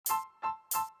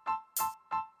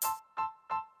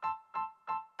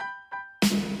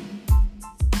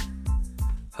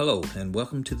Hello and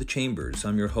welcome to the Chambers.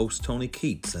 I'm your host, Tony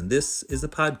Keats, and this is a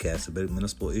podcast about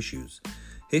municipal issues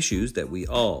that we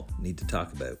all need to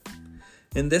talk about.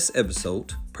 In this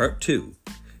episode, part 2,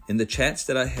 in the chats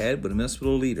that I had with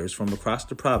municipal leaders from across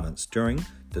the province during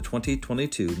the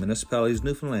 2022 Municipalities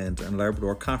Newfoundland and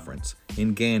Labrador Conference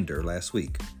in Gander last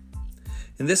week.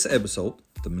 In this episode,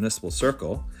 the Municipal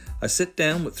Circle, I sit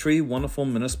down with 3 wonderful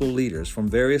municipal leaders from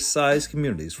various size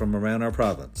communities from around our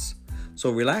province. So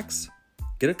relax,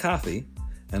 get a coffee,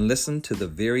 and listen to the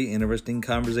very interesting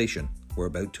conversation we're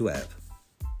about to have.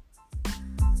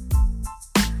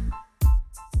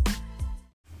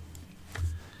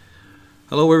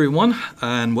 Hello everyone,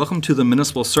 and welcome to the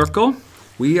Municipal Circle.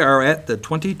 We are at the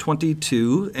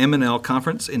 2022 M&L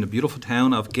Conference in the beautiful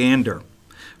town of Gander.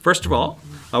 First of all,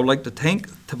 I would like to thank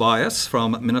Tobias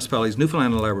from Municipalities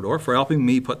Newfoundland and Labrador for helping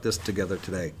me put this together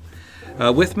today.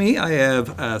 With me, I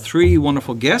have 3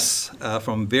 wonderful guests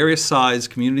from various size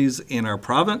communities in our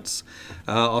province.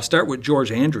 I'll start with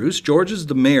George Andrews. George is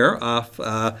the mayor of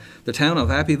the town of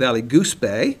Happy Valley-Goose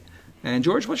Bay. And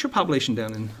George, what's your population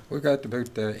down in? We've got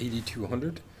about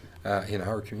 8,200 in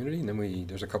our community, and then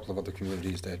there's a couple of other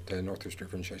communities that Northwest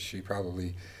River and Cheshire,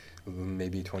 probably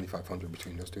maybe 2,500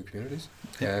 between those 2 communities.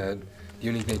 The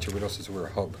unique nature with us is we're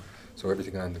a hub, so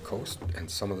everything on the coast and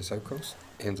some of the south coast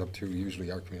ends up through usually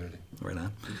our community. Right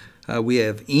on. We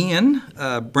have Ian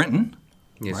Brenton.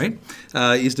 Yes, right?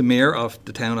 He's the mayor of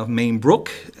the town of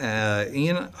Brook.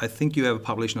 Ian, I think you have a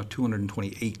population of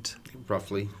 228.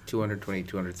 roughly 220,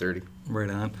 230.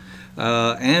 Right on.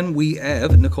 And we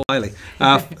have Nicole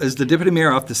is the deputy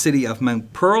mayor of the city of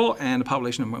Mount Pearl, and the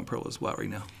population of Mount Pearl is what right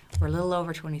now? We're a little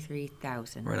over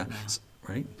 23,000 right now.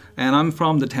 Right. And I'm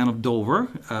from the town of Dover,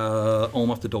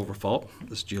 home of the Dover Fault,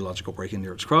 this geological break-in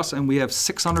near its cross, and we have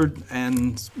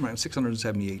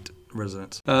 678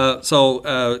 residents.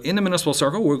 So in the Municipal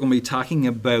Circle, we're going to be talking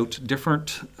about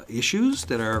different issues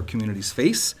that our communities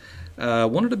face.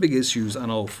 One of the big issues I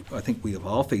think we have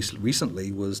all faced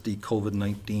recently was the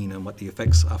COVID-19 and what the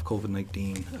effects of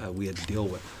COVID-19 we had to deal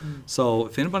with. So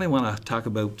if anybody want to talk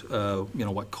about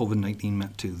what COVID-19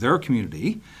 meant to their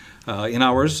community, in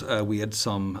ours we had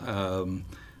a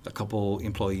couple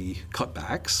employee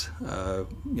cutbacks,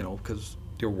 because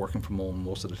they were working from home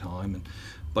most of the time,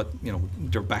 but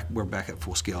we're back at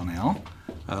full scale now.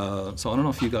 So I don't know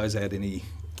if you guys had any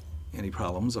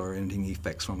problems or anything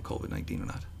effects from COVID-19 or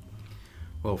not.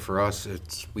 Well, for us,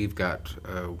 we've got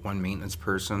 1 maintenance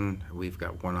person, we've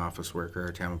got 1 office worker,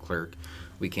 a town clerk.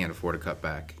 We can't afford to cut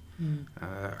back.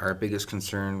 Our biggest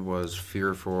concern was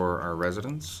fear for our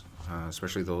residents,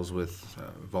 especially those with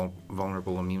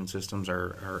vulnerable immune systems,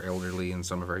 our elderly and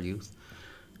some of our youth.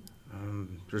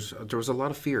 There was a lot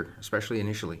of fear, especially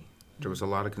initially. There was a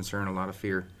lot of concern, a lot of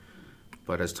fear.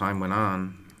 But as time went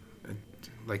on,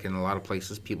 like in a lot of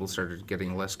places, people started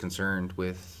getting less concerned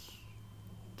with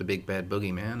the big bad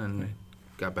boogeyman and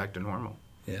got back to normal.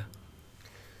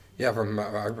 Yeah, from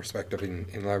our perspective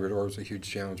in Labrador, it was a huge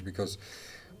challenge because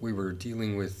we were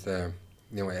dealing with,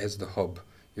 as the hub,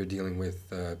 you're dealing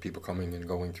with people coming and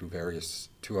going through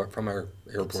from our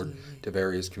airport to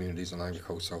various communities along the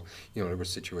coast. So, there were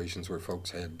situations where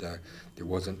folks there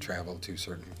wasn't travel to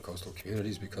certain coastal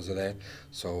communities because of that.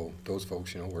 So those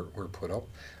folks, were put up.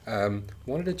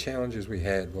 One of the challenges we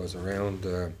had was around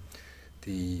the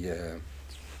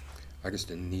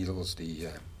needles, the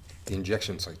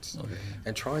injection sites,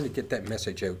 and trying to get that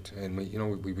message out. And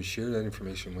we would share that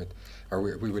information we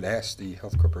would ask the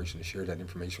Health Corporation to share that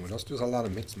information with us. There's a lot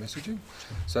of mixed messaging,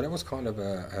 so that was kind of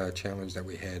a challenge that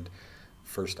we had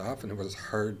first off, and it was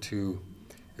hard to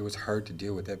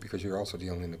deal with that because you're also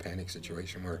dealing in the panic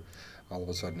situation where all of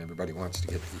a sudden everybody wants to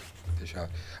get the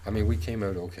shot. I mean, we came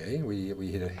out okay.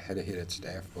 We had a hit at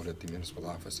staff, both at the municipal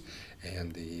office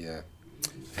and the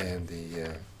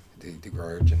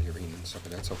garage and the arena and stuff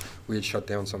like that. So we had shut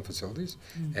down some facilities,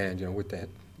 and with that,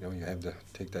 you have to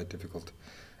take that difficult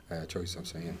choice of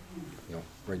saying,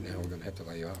 right now we're going to have to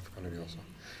lay you off, kind of deal. So,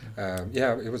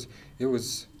 it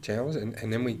was challenging,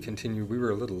 and then we continued. We were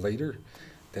a little later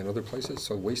than other places,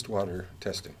 so wastewater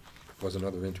testing was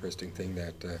another interesting thing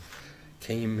that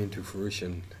came into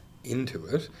fruition into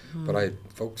it. But I had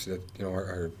folks that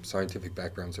our scientific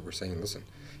backgrounds that were saying, listen,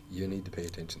 you need to pay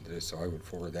attention to this, so I would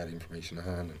forward that information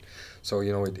on. And so,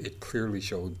 it clearly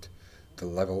showed the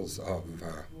levels of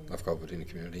COVID in the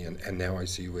community, and now I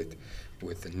see with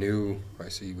the new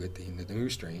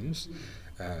strains,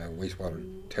 wastewater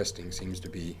testing seems to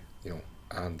be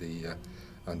on the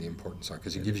important side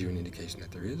because it gives you an indication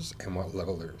that there is and what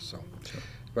level there is. So,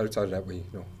 but outside of that,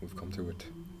 we've come through it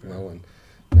well, and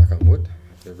knock on wood,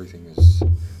 everything is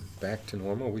back to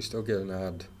normal. We still get an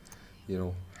odd,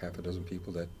 half a dozen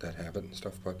people that have it and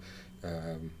stuff, but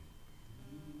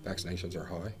vaccinations are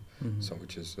high, so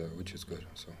which is good.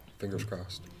 So fingers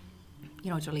crossed. You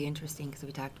know, it's really interesting because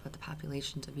we talked about the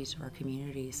populations of each of our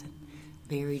communities, and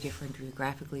very different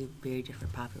geographically, very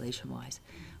different population-wise.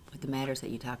 But the matters that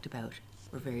you talked about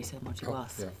were very similar to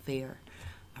us. Yeah. Fear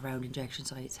around injection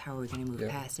sites, how are we going to move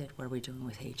past it, what are we doing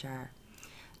with HR?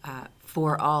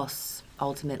 For us,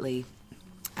 ultimately,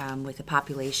 with a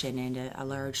population and a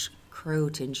large crew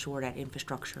to ensure that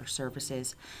infrastructure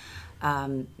services,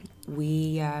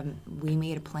 we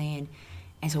made a plan.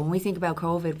 And so when we think about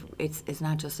COVID, it's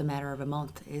not just a matter of a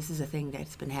month. This is a thing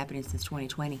that's been happening since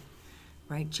 2020,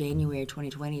 right? January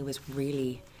 2020 was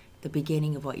really the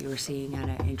beginning of what you were seeing on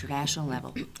an international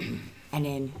level. And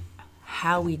then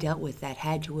how we dealt with that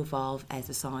had to evolve as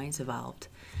the science evolved.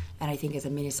 And I think as a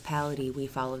municipality, we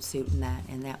followed suit in that,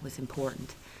 and that was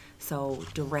important. So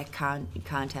direct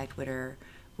contact with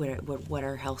what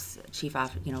our health chief,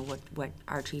 what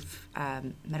our chief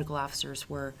medical officers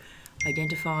were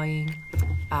identifying,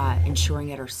 ensuring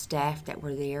that our staff that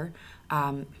were there,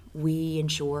 we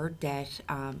ensured that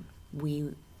we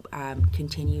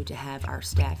continue to have our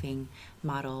staffing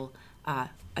model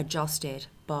adjusted,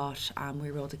 but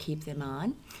we were able to keep them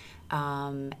on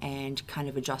and kind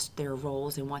of adjust their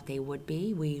roles and what they would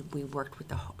be. We worked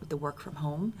with the work from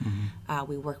home.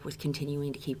 We worked with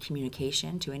continuing to keep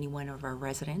communication to any one of our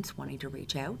residents wanting to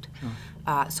reach out.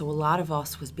 So a lot of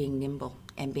us was being nimble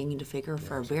and being to figure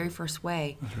for our very first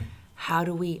way, how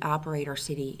do we operate our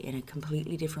city in a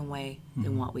completely different way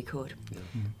than what we could.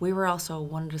 We were also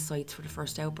one of the sites for the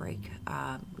first outbreak.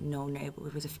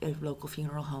 It was a local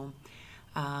funeral home.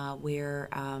 Where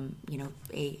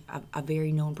a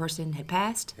very known person had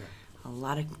passed. A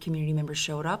lot of community members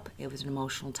showed up. It was an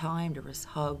emotional time. There was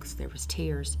hugs, there was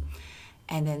tears,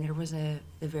 and then there was the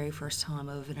very first time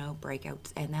of an outbreak,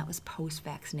 and that was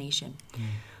post-vaccination.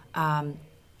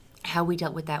 How we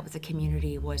dealt with that with the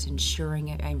community was ensuring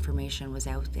information was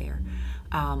out there.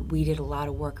 We did a lot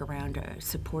of work around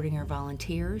supporting our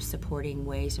volunteers, supporting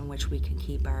ways in which we can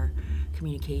keep our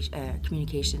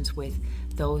communications with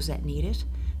those that need it,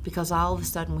 because all of a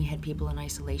sudden we had people in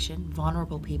isolation,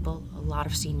 vulnerable people. A lot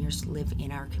of seniors live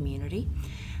in our community.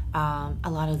 A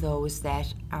lot of those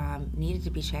that needed to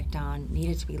be checked on,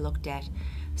 needed to be looked at.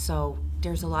 So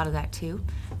there's a lot of that too.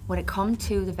 When it comes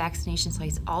to the vaccination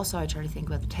sites, also I try to think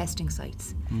about the testing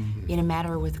sites. In a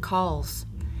matter with calls,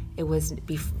 it was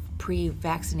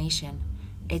pre-vaccination.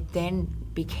 It then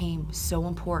became so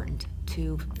important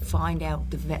to find out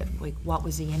what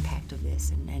was the impact of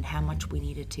this and how much we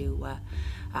needed to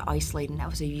isolate, and that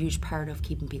was a huge part of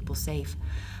keeping people safe.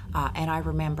 And I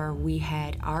remember we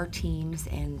had our teams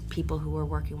and people who were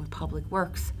working with public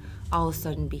works all of a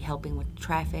sudden be helping with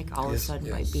traffic, all of a sudden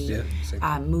might be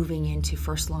moving into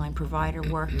first line provider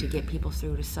work to get people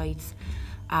through the sites.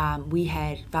 We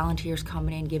had volunteers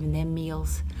coming in, giving them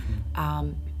meals.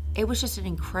 It was just an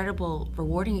incredible,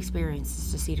 rewarding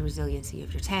experience to see the resiliency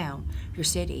of your town, your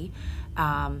city,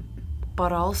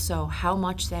 but also how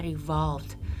much that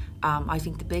evolved. I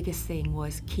think the biggest thing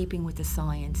was keeping with the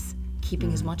science,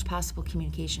 keeping as much possible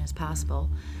communication as possible,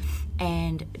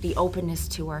 and the openness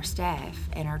to our staff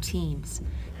and our teams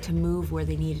to move where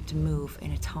they needed to move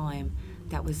in a time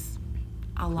that was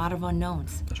a lot of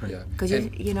unknowns. That's right. Yeah. Because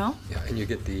you know? Yeah, and you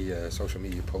get the social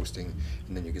media posting,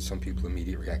 and then you get some people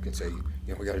immediately react and say,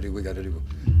 we got to do.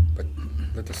 But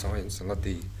let the science and let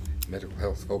the medical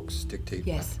health folks dictate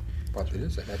what it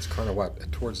is. And that's kind of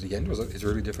what, towards the end, it's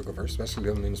really difficult for us, especially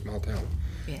living in a small town.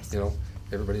 Yes.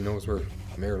 Everybody knows where the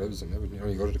mayor lives, and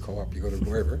you go to the co-op, you go to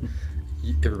wherever,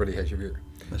 everybody has your beer.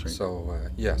 That's right. So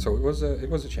so it was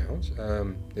a challenge.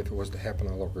 If it was to happen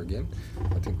all over again,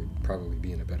 I think we'd probably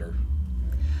be in a better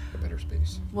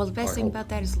space. Well, the best thing about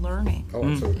that is learning. Oh,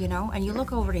 absolutely. And you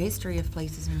look over the history of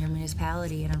places in your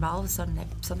municipality, and all of a sudden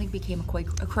something became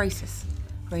a crisis,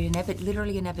 right?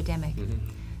 Literally an epidemic.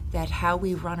 That how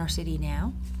we run our city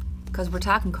now, because we're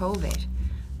talking COVID,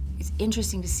 it's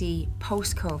interesting to see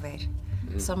post-COVID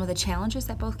some of the challenges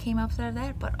that both came up out of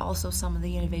that, but also some of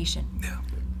the innovation. Yeah.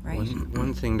 Right.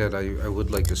 One thing that I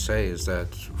would like to say is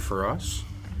that for us,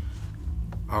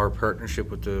 our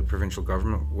partnership with the provincial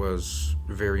government was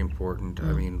very important.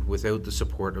 I mean, without the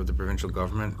support of the provincial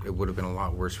government, it would have been a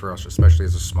lot worse for us, especially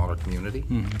as a smaller community.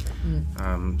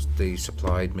 They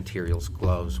supplied materials,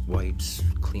 gloves, wipes,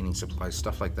 cleaning supplies,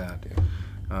 stuff like that.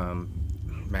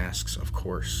 Masks, of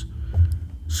course.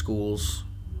 Schools,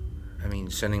 I mean,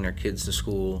 sending their kids to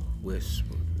school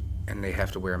and they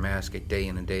have to wear a mask day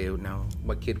in and day out. Now,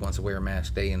 what kid wants to wear a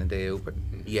mask day in and day out? But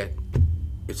yet,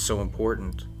 it's so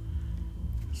important.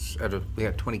 We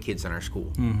have 20 kids in our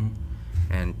school,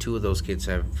 and 2 of those kids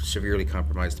have severely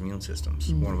compromised immune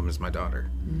systems. One of them is my daughter.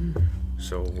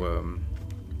 So,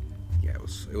 yeah, it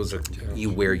was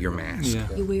you wear your mask. Yeah.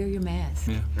 You wear your mask.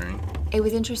 Yeah. Right? It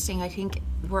was interesting. I think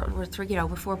we're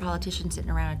 4 politicians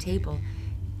sitting around a table.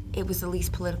 It was the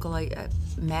least political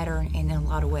matter in a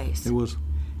lot of ways. It was.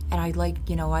 And I like,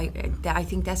 I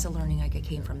think that's a learning I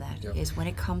came from that. Yep. Is when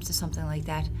it comes to something like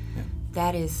that,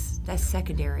 that's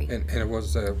secondary. And it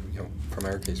was, from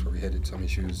our case where we had some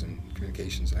issues and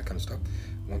communications and that kind of stuff,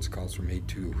 once calls were made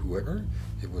to whoever,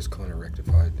 it was kind of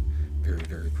rectified very,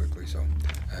 very quickly. So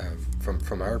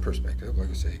from our perspective, like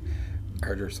I say,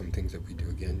 are there some things that we do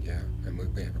again? Yeah. And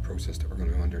we have a process that we're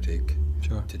going to undertake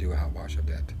to do a hot wash of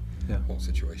that whole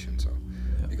situation. So,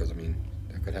 because,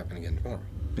 that could happen again tomorrow.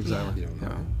 Exactly. You don't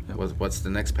know. Yeah. What's the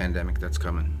next pandemic that's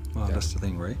coming? Well, that's the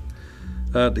thing, right?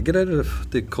 To get out of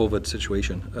the COVID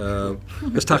situation,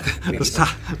 let's talk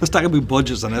about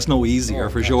budgets, and that's no easier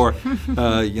for sure. In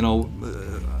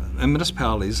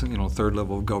municipalities, third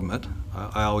level of government,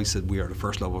 I always said we are the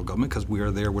first level of government because we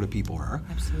are there where the people are.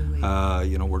 Absolutely.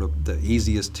 We're the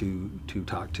easiest to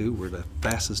talk to. We're the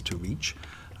fastest to reach.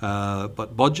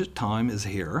 But budget time is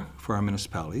here for our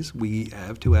municipalities. We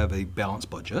have to have a balanced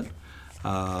budget. So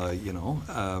how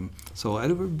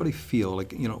do everybody feel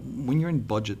like, when you're in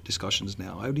budget discussions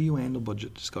now, how do you handle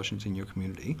budget discussions in your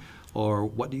community? Or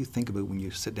what do you think about when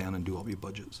you sit down and do all your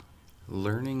budgets?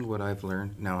 Learning what I've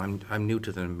learned. Now, I'm new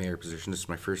to the mayor position. This is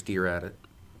my first year at it.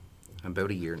 About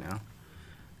a year now.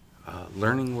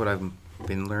 Learning what I've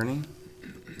been learning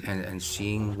and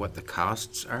seeing what the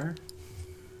costs are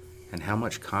and how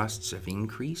much costs have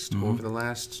increased over the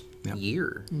last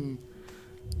year.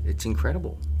 It's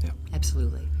incredible. Yeah.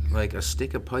 Absolutely. Like a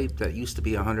stick of pipe that used to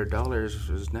be $100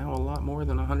 is now a lot more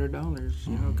than $100.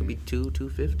 It could be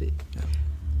 $250. Yeah.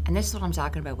 And this is what I'm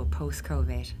talking about with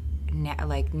post-COVID.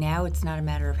 Now it's not a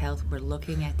matter of health. We're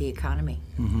looking at the economy.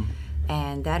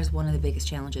 And that is one of the biggest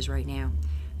challenges right now.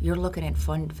 You're looking at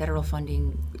federal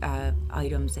funding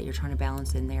items that you're trying to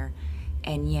balance in there.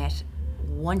 And yet,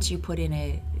 once you put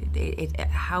in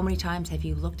how many times have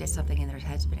you looked at something and there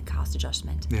has been a cost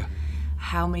adjustment? Yeah.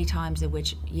 How many times in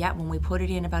which, when we put it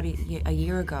in about a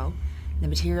year ago, the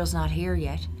material's not here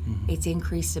yet, it's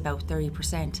increased about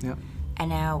 30%. Yeah. And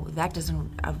now that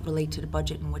doesn't relate to the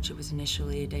budget in which it was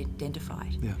initially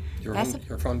identified. Yeah. Your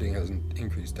funding hasn't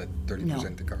increased at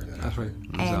 30% to cover that. That's right.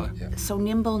 And Exactly. so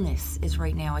nimbleness is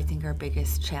right now, I think, our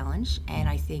biggest challenge. And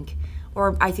I think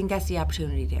that's the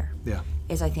opportunity there. Yeah.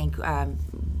 Is I think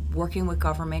working with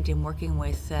government and working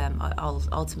with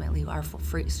ultimately our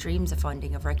streams of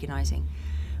funding, of recognizing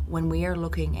when we are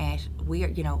looking at,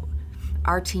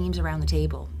 our teams around the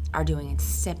table are doing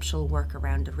exceptional work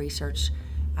around the research,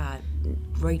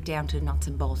 right down to nuts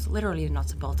and bolts, literally the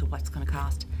nuts and bolts of what's going to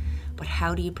cost. But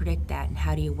how do you predict that, and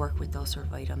how do you work with those sort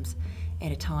of items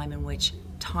in a time in which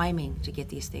timing to get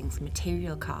these things,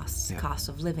 material costs, cost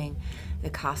of living,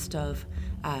 the cost of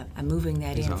moving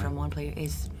that in from one place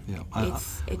is,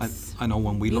 I know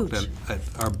when we huge. looked at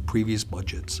our previous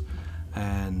budgets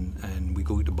and we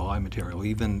go to buy material,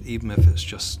 even if it's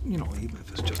just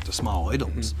the small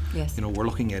items, Yes. we're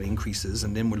looking at increases,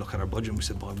 and then we look at our budget and we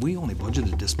said, well, we only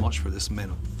budgeted this much for this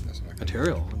amount of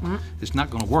material. It's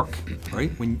not going to work,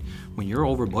 right? When you're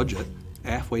over budget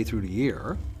halfway through the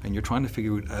year and you're trying to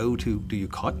figure out how to, do you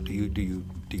cut, do you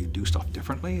do stuff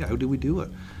differently, how do we do it?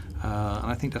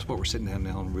 And I think that's what we're sitting down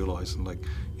now and realizing,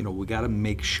 we got to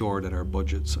make sure that our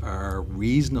budgets are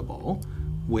reasonable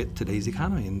with today's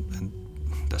economy, and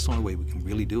that's the only way we can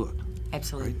really do it.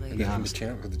 Absolutely. Right? And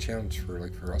the challenge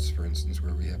for us, for instance,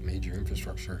 where we have major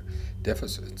infrastructure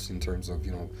deficits in terms of,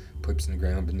 pipes in the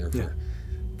ground, been there for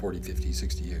 40, 50,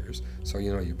 60 years. So,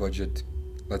 you budget,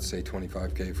 let's say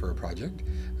 $25K for a project,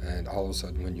 and all of a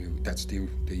sudden that's the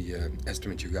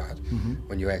estimate you got.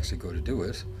 When you actually go to do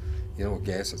it,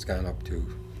 gas has gone up to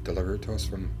deliver it to us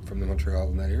from the Montreal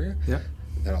in that area. Yeah.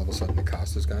 Then all of a sudden the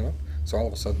cost has gone up. So all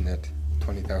of a sudden that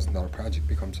 $20,000 project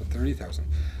becomes a $30,000.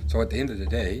 So at the end of the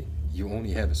day, you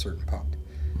only have a certain pot.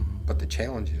 But the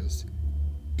challenge is,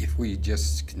 if we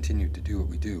just continue to do what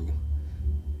we do,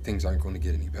 things aren't going to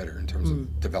get any better in terms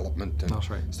of development and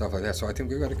stuff like that. So I think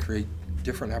we've got to create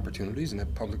different opportunities, and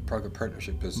that public-private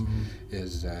partnership is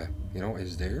there.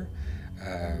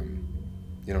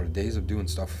 The days of doing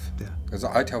stuff. Because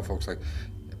I tell folks,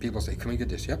 people say, "Can we get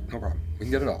this?" Yep, no problem. We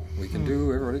can get it all. We can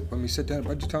do everything. When we sit down at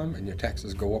budget time and your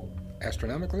taxes go up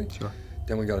astronomically,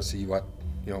 then we got to see what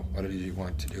it is you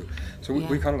want to do. So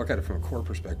we kind of look at it from a core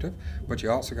perspective, but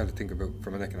you also got to think about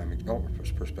from an economic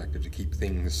development perspective to keep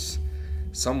things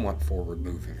somewhat forward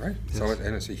moving, right? Yes. So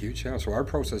it's a huge challenge. So our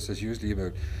process is usually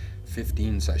about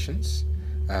 15 sessions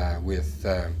with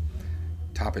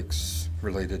topics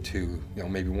related to, you know,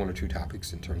 maybe 1 or 2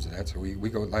 topics in terms of that. So we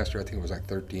go, last year I think it was like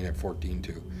 13 and 14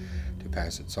 to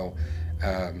pass it. So,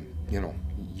 you know,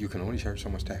 you can only charge so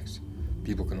much tax.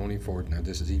 People can only afford. Now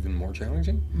this is even more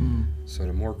challenging. So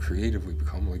the more creative we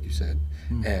become, like you said,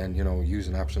 and, you know,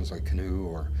 using options like canoe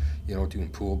or, you know, doing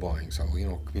pool buying. So, you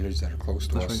know, communities that are close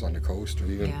to us on the coast or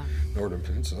even Northern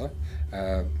Peninsula,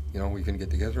 you know, we can get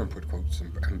together and put quotes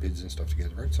and bids and stuff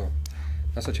together, right? So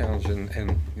that's a challenge,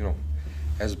 and you know,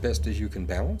 as best as you can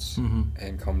balance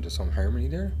and come to some harmony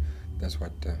there, that's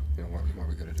what, you know, what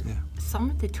we got to do. Yeah.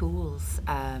 Some of the tools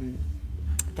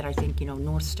that I think, you know,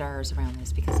 North Stars around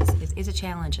this, because it's a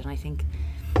challenge, and I think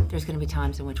there's going to be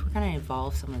times in which we're going to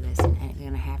evolve some of this, and we're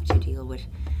going to have to deal with,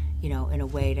 you know, in a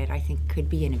way that I think could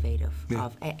be innovative.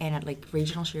 And like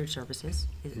regional shared services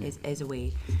is a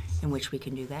way in which we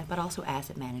can do that, but also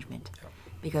asset management.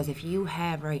 Because if you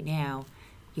have right now,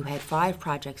 you had 5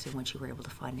 projects in which you were able to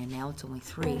fund, and now it's only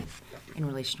 3 in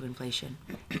relation to inflation.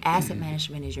 Asset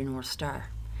management is your North Star,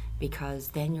 because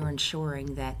then you're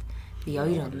ensuring that the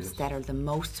items that are the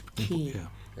most key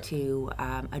to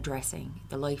addressing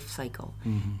the life cycle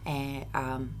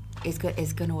is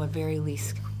going to at very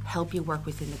least help you work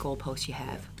within the goalposts you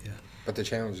have. But the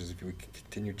challenge is if we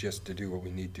continue just to do what we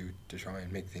need to try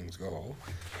and make things go,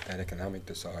 that economic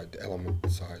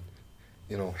element side,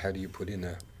 you know, how do you put in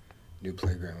a new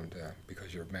playground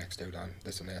because you're maxed out on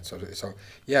this and that? So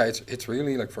yeah, it's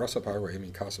really like for us up our way. I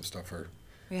mean, costs of stuff are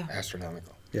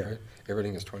astronomical. Right?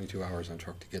 Everything is 22 hours on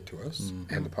truck to get to us,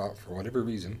 and the pot, for whatever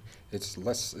reason,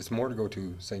 it's more to go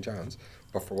to St. John's,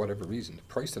 but for whatever reason, the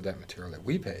price of that material that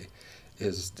we pay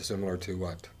is similar to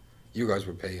what you guys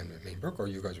would pay in the main Brook or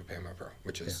you guys would pay in Mount Pearl,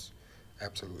 which is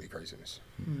absolutely craziness.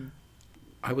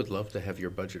 I would love to have your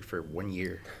budget for 1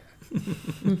 year.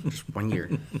 Just 1 year.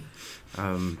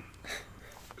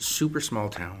 Super small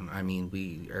town. I mean,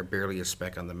 we are barely a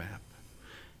speck on the map.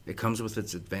 It comes with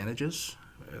its advantages.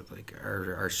 Like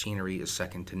our scenery is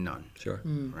second to none. Sure.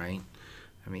 Right?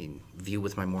 I mean, view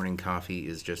with my morning coffee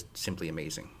is just simply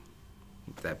amazing.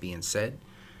 That being said,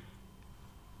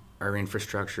 our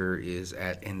infrastructure is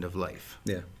at end of life.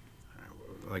 Yeah.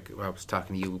 Like I was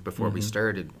talking to you before we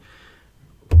started,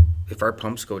 if our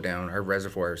pumps go down, our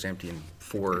reservoir is empty in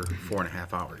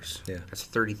 4.5 hours. Yeah. That's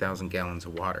 30,000 gallons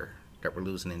of water that we're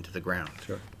losing into the ground.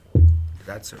 Sure.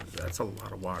 That's a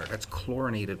lot of water. That's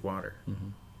chlorinated water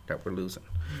that we're losing.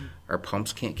 Our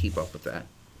pumps can't keep up with that.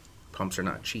 Pumps are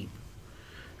not cheap.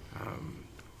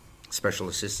 Special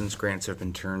assistance grants have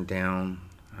been turned down.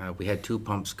 We had 2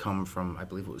 pumps come from, I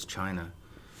believe it was China.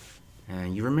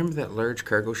 And you remember that large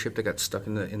cargo ship that got stuck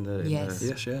in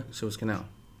the Suez Canal?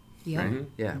 Yeah. Right?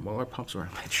 Yeah. Well, our pumps were on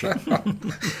that ship.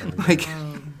 Like,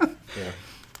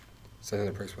 So then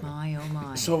the price went up. My, oh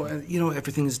my. so you know,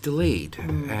 everything is delayed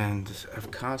and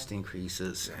of cost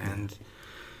increases, and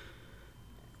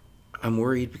I'm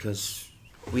worried because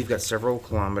we've got several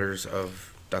kilometers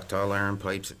of ductile iron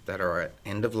pipes that are at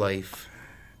end of life,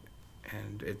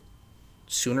 and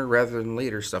sooner rather than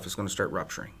later, stuff is going to start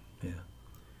rupturing. Yeah.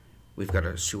 We've got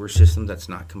a sewer system that's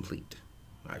not complete.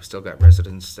 I've still got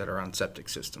residents that are on septic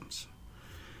systems.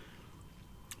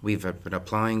 We've been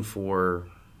applying for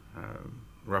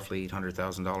roughly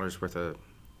 $800,000 worth of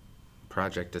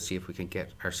project to see if we can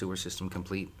get our sewer system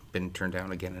complete. Been turned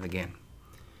down again and again.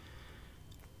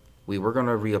 We were going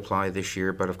to reapply this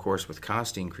year, but of course with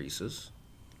cost increases,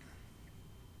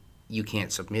 you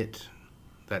can't submit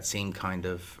that same kind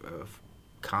of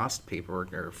cost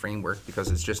paperwork or framework because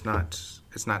it's just not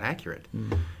accurate.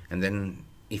 And then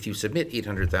if you submit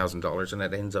 $800,000 and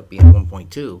that ends up being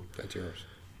 1.2, That's yours.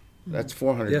 that's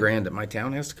 400 grand that my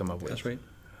town has to come up with. That's right.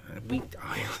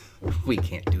 We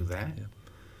can't do that.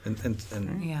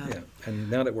 And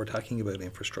now that we're talking about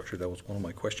infrastructure, that was one of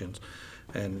my questions.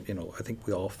 And, you know, I think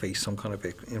we all face some kind of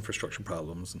infrastructure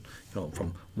problems, and, you know,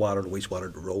 from water to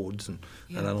wastewater to roads, and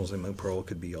I know in Mount Pearl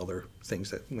could be other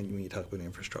things that when you talk about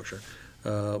infrastructure.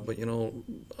 But, you know,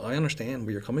 I understand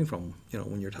where you're coming from, you know,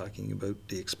 when you're talking about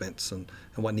the expense and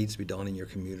what needs to be done in your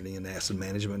community, and asset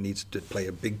management needs to play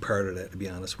a big part of that, to be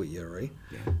honest with you, right?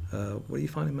 Yeah. What do you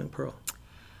find in Mount Pearl?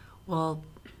 Well,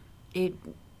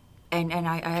 and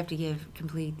I have to give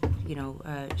complete, you know,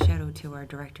 shout out to our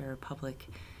Director of Public,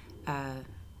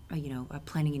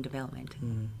 Planning and Development,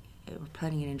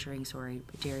 Planning and Engineering,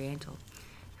 Jerry Antle,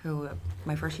 who,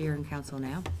 my first year in council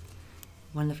now,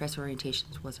 one of the first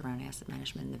orientations was around asset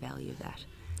management and the value of that.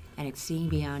 And it's seeing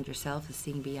beyond yourself, it's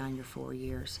seeing beyond your 4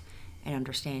 years, and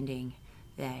understanding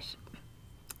that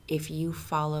if you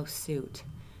follow suit,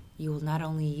 you will not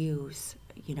only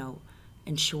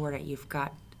ensure that you've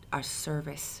got a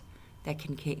service that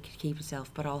can keep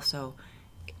itself, but also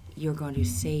you're going to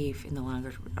save in the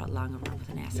longer run with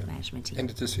an asset management team. And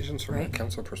the decisions from a Right?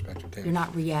 council perspective, Dan, You're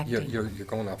not reacting. You're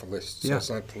going off a list, so Yeah. it's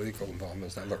not political involvement.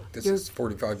 It's not, look, this You're is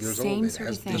 45 years same old. It sort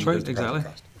has of to thing. be That's right, used to cover the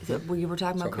exactly. cost. So we were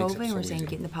talking So about it makes it COVID, and we're so saying easy.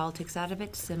 getting the politics out of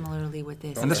it. Similarly with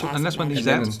this, And that's what- and that's what asset needs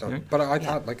And then that, it's done. right? But I Yeah.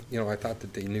 thought, like, I thought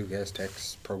that the new gas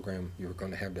tax program, you were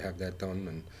going to have that done,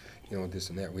 and, this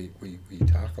and that. We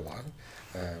talk a lot,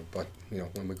 but,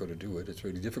 when we go to do it, it's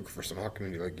really difficult for a small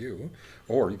community like you,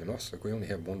 or even us. Like, we only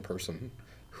have one person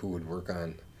who would work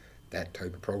on that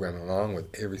type of program along with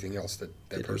everything else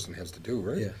that person has to do,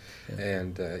 right? Yeah, yeah.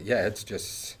 And, it's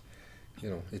just,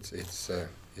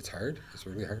 it's hard. It's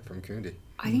really hard for a community.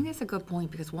 I think that's a good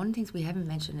point, because one of the things we haven't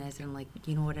mentioned is, and what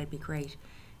would be great,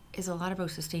 is a lot about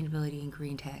sustainability and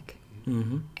green tech.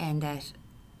 Mm-hmm. And that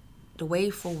the way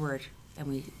forward, and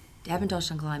we haven't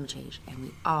touched on climate change, and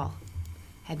we all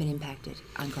have been impacted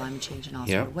on climate change in all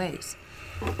Yeah. sort of ways.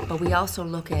 But we also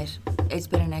look at, it's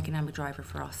been an economic driver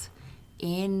for us.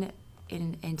 In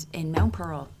Mount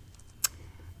Pearl,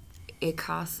 it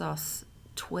costs us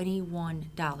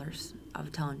 $21 a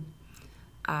ton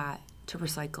to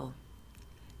recycle.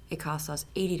 It costs us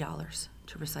 $80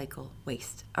 to recycle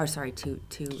waste,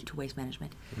 to waste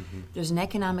management. Mm-hmm. There's an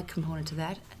economic component to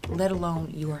that, let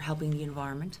alone you are helping the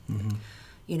environment. Mm-hmm.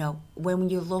 When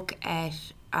you look at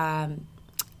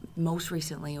most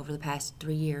recently over the past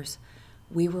 3 years,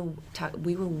 we were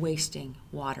wasting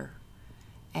water,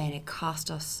 and it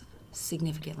cost us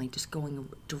significantly just going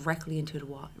directly into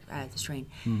the stream.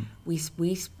 We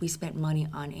spent money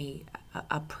on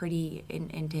a pretty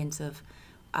intensive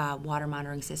water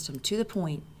monitoring system, to the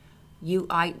point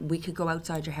we could go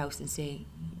outside your house and say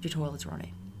your toilet's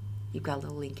running. You've got a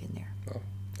little leak in there, Oh,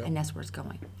 yeah. and that's where it's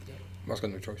going. Must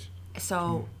got no choice.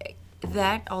 So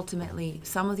that ultimately,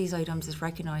 some of these items is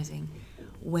recognizing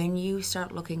when you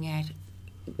start looking at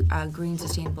green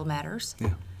sustainable matters,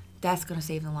 Yeah. that's going to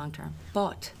save in the long term.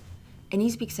 But it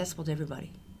needs to be accessible to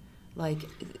everybody. Like,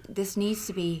 this needs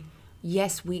to be,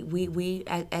 yes, we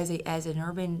as an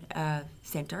urban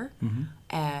center,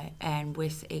 and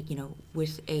with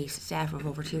a staff of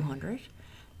over 200,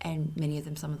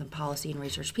 and some of them policy and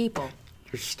research people.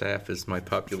 Your staff is my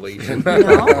population.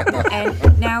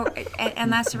 And now,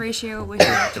 and that's the ratio with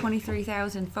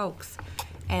 23,000 folks,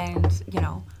 and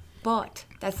but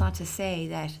that's not to say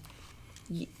that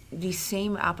these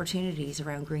same opportunities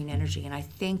around green energy, and I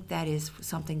think that is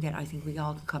something that I think we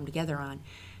all can come together on,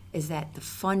 is that the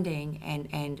funding,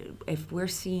 and if we're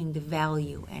seeing the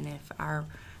value, and if our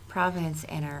province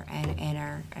and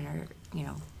our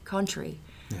country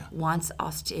wants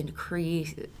us to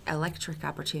create electric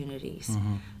opportunities,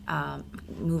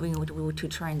 moving to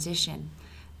transition,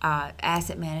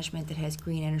 asset management that has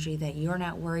green energy, that you're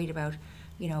not worried about,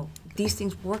 these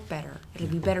things work better. It'll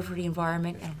be better for the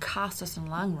environment and cost us in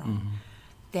the long run.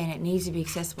 Then it needs to be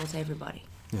accessible to everybody.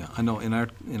 Yeah, I know in our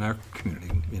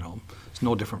community, it's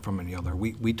no different from any other.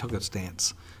 We took a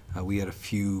stance. We had a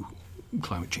few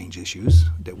climate change issues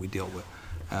that we dealt with.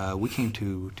 We came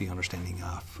to the understanding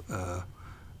of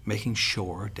making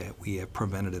sure that we have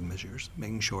preventative measures,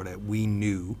 making sure that we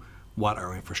knew what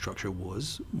our infrastructure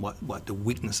was, what the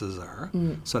weaknesses are,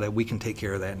 so that we can take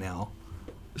care of that now.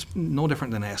 It's no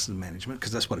different than asset management,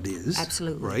 because that's what it is.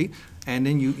 Absolutely. Right? And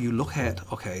then you look at,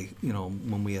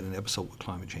 when we had an episode with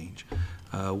climate change,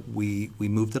 we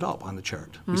moved it up on the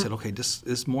chart. We said, okay, this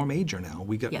is more major now.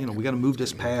 We got we got to move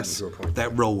this past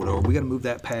that road, or we got to move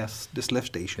that past this lift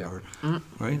station, or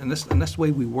right. And that's the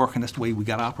way we work, and that's the way we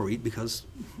got to operate, because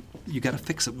you got to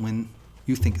fix it when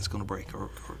you think it's going to break, or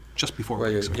just before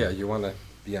it breaks. You want to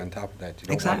be on top of that. You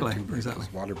don't Exactly, want it to break, 'cause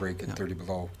exactly. water break at 30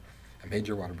 below, a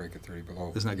major water break at 30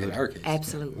 below, Isn't that in good? our case,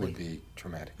 Absolutely. would be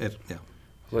traumatic.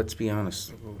 Let's be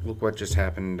honest. Look what just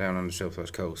happened down on the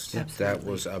Southwest Coast. Yeah. That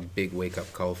Absolutely. was a big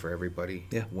wake-up call for everybody.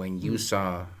 Yeah. When you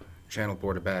saw Channel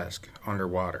Port of Basque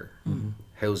underwater,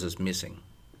 houses missing.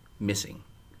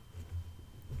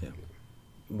 Yeah.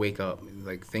 Wake up.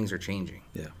 Like, things are changing.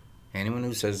 Yeah. Anyone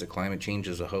who says that climate change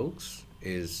is a hoax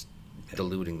is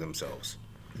deluding themselves.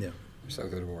 Yeah. South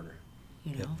of the border.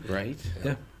 Right?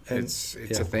 Yeah. And It's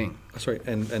a thing. That's right,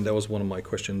 and that was one of my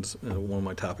questions. One of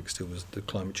my topics too was the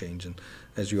climate change, and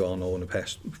as you all know, in the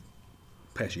past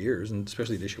years, and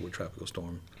especially this year with tropical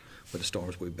storm, with the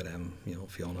storms we've been in,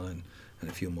 Fiona and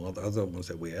a few more other ones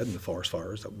that we had, and the forest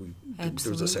fires that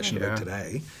there was a session about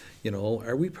today.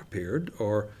 Are we prepared,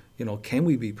 or can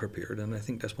we be prepared? And I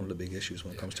think that's one of the big issues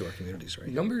when it comes to our communities, right?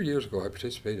 A number of years ago, I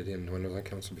participated in, when I was on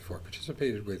council before, I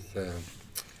participated with,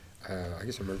 I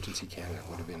guess Emergency Canada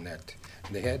would have been that.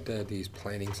 And they had these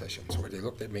planning sessions where they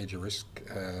looked at major risk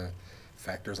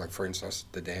factors, like, for instance,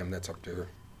 the dam that's up there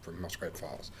for Muskrat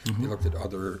Falls. They looked at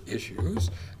other issues.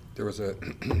 There was a,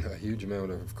 a huge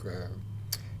amount of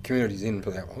communities in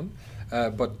for that one,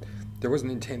 but there was an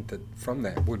intent that from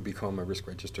that would become a risk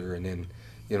register, and then,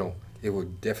 you know, it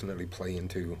would definitely play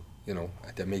into, you know,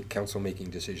 to make council making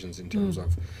decisions in terms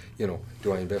of, you know,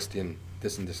 do I invest in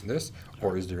this and this and this,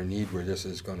 or is there a need where this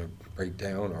is going to break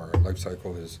down, or life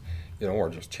cycle is, you know, or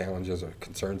just challenges or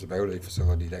concerns about a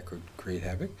facility that could create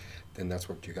havoc, then that's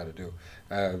what you got to do.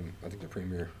 I think the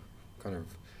Premier kind of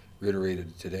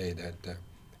reiterated today that,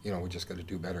 you know, we just got to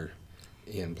do better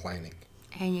in planning.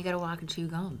 And you got to walk and chew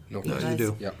gum. No Yeah, question. you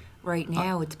do. Yeah, Right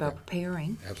now, it's about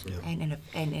preparing absolutely.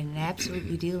 and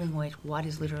absolutely dealing with what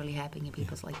is literally happening in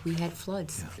people's life. We had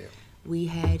floods. Yeah. We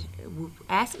had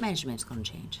asset management's going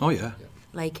to change. Oh, yeah.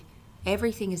 Like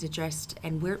everything is addressed,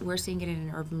 and we're seeing it in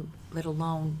an urban, let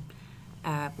alone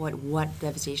what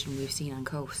devastation we've seen on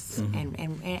coasts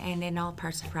and in all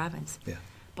parts of the province. Yeah.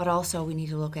 But also we need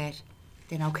to look at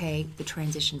then, okay, the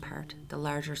transition part, the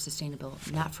larger sustainable,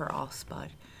 not for us, but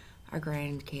our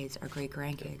grandkids, our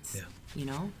great-grandkids, Yeah. you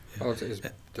know? Well, it's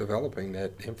developing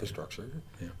that infrastructure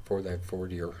for that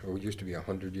 40 or it used to be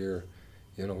 100-year,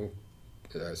 you know,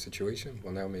 situation.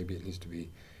 Well, now maybe it needs to be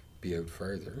out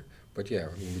further. But yeah,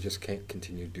 I mean, we just can't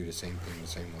continue to do the same thing the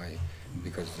same way,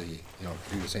 because you know, if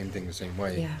you do the same thing the same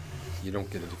way, you don't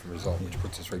get a different result, which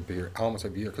puts us right here, almost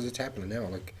every year, because it's happening now.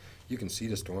 Like, you can see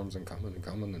the storms and coming,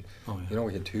 and you know,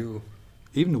 we had two.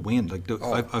 Even the wind, like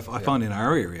I found in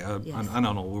our area, Yes. I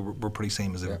don't know, we're pretty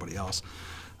same as everybody else.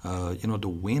 You know, the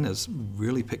wind has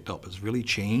really picked up. It's really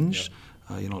changed.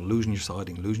 You know, losing your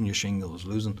siding, losing your shingles,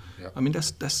 losing. I mean,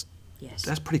 that's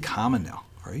pretty common now,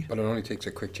 right? But it only takes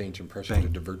a quick change in pressure to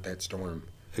divert that storm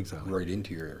right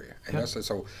into your area, and that's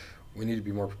so. We need to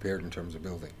be more prepared in terms of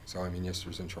building. So I mean, yes,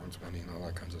 there's insurance money and all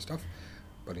that kinds of stuff.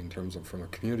 But in terms of from a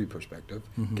community perspective,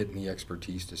 getting the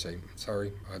expertise to say,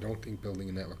 sorry, I don't think building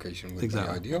in that location would be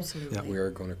ideal. Absolutely. We are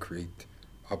going to create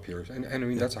up here. And I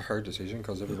mean, that's a hard decision,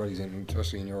 because everybody's in,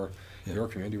 especially in your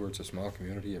community where it's a small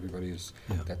community, everybody's,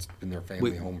 that's been their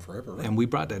family home forever. Right? And we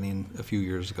brought that in a few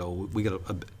years ago. We got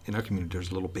in our community, there's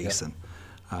a little basin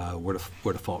where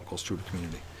the fault goes through the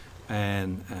community.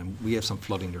 And we have some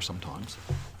flooding there sometimes.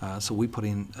 So we put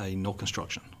in a no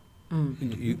construction.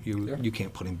 You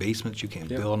can't put in basements, you can't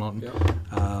build nothing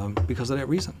because of that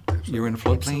reason. Absolutely. You're in a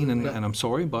floodplain, and I'm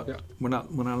sorry, but we're not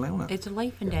allowing it. It's a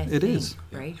life and death It thing, is.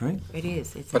 right? Right. It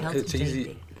is. It's But health it's and easy.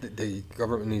 safety. The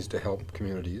government needs to help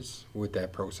communities with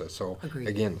that process. So Agreed.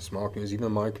 again, small communities, even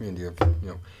in my community of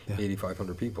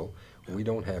 8,500 people, we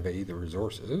don't have the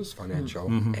resources, financial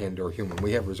and or human.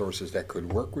 We have resources that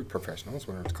could work with professionals,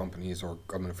 whether it's companies or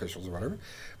government officials or whatever.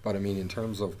 But I mean, in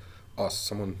terms of us,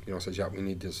 someone says, yeah, we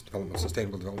need this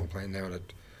sustainable development plan now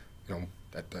that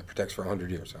that protects for 100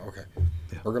 years. Okay,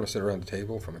 we're going to sit around the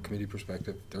table from a committee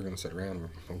perspective. They're going to sit around.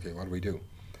 Okay, what do we do?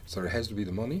 So there has to be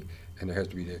the money, and there has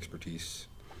to be the expertise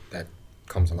that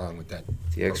comes along with that.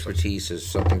 The expertise is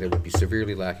something that would be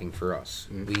severely lacking for us.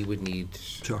 We would need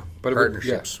But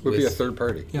partnerships it would be a third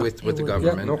party. with the It would.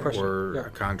 government no question. or Yeah. a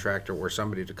contractor or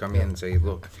somebody to come in and say,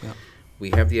 look, we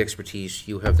have the expertise,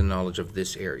 you have the knowledge of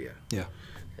this area. Yeah.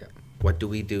 What do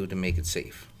we do to make it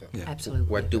safe? Yeah. Absolutely.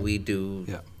 What do we do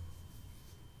Yeah.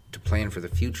 to plan for the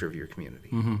future of your community?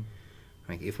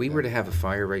 Like, if we were to have a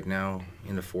fire right now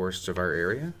in the forests of our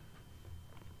area,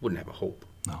 wouldn't have a hope.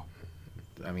 No.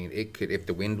 I mean, it could, if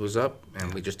the wind was up,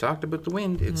 and we just talked about the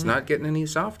wind, it's not getting any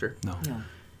softer. No. No.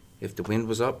 If the wind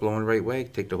was up, blowing the right way,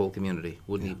 take the whole community.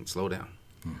 Wouldn't even slow down.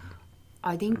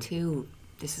 I think too,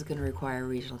 this is going to require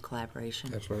regional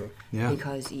collaboration. Absolutely. Yeah.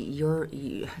 Because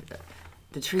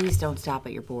the trees don't stop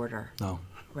at your border, No.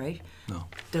 right? No.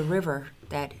 The river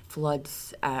that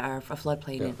floods a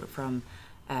floodplain from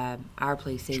our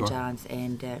place, St. Sure. John's,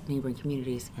 and neighboring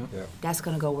communities, Yeah. that's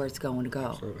going to go where it's going to go.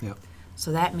 Absolutely. Yeah.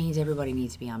 So that means everybody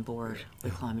needs to be on board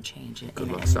with climate change.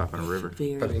 Good luck stopping a river.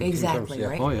 But in Exactly, terms,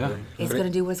 right? Oh, yeah. It's But going to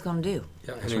do what it's going to do.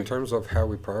 Yeah, and in terms of how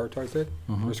we prioritize it,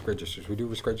 risk registers. We do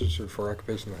risk registers for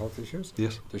occupational health issues.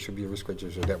 Yes. There should be a risk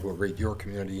register that will rate your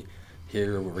community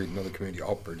here, will rate another community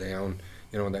up or down,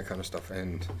 and that kind of stuff.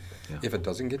 And if it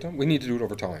doesn't get done, we need to do it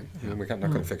over time. I mean, we're not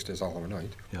going to fix this all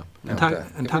overnight. Yeah. No, And,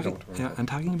 if we talking, don't, and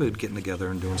talking about getting together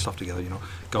and doing stuff together,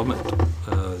 government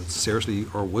was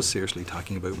seriously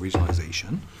talking about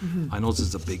regionalization. I know this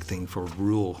is a big thing for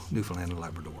rural Newfoundland and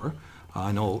Labrador.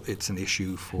 I know it's an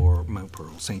issue for Mount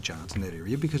Pearl, St. John's, in that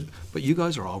area, but you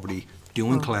guys are already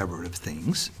doing collaborative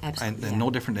things, Absolutely, and no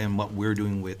different than what we're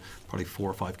doing with probably 4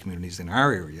 or 5 communities in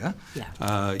our area.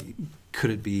 Yeah. Could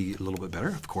it be a little bit better?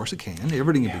 Of course it can.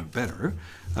 Everything can be better.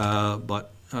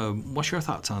 But what's your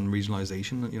thoughts on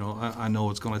regionalization? I know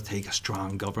it's going to take a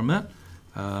strong government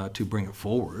to bring it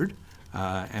forward,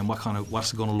 and what's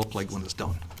it going to look like when it's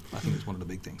done. I think it's one of the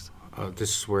big things.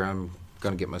 This is where I'm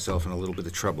going to get myself in a little bit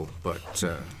of trouble, but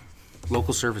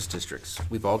local service districts,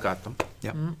 we've all got them,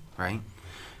 Yep. right?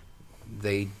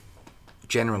 They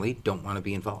generally don't want to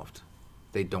be involved.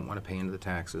 They don't want to pay into the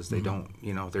taxes. They don't,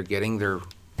 they're getting their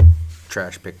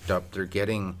trash picked up. They're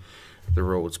getting the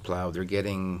roads plowed. They're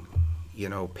getting,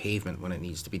 pavement when it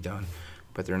needs to be done.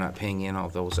 But they're not paying in all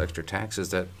those extra taxes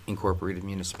that incorporated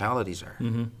municipalities are,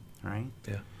 right?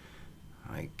 Yeah.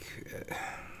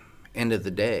 End of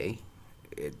the day,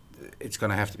 it's going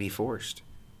to have to be forced.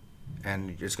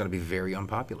 And it's going to be very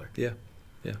unpopular. Yeah.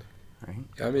 Yeah. Right?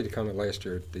 Yeah, I made a comment last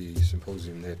year at the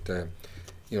symposium that,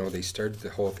 they started the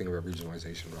whole thing about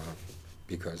regionalization wrong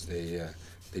because they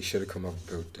should have come up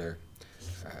about,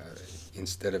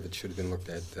 instead of it should have been looked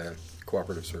at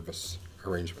cooperative service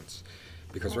arrangements.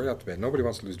 Because right off the bat, nobody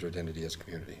wants to lose their identity as a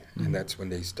community. And that's when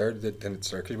they started it, then it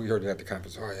started, because we heard it at the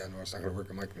conference, oh yeah, no, it's not going to work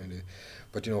in my community.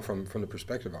 But from the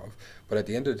perspective of, but at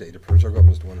the end of the day, the provincial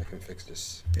government is the one that can fix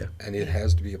this. Yeah. And it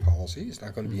has to be a policy. It's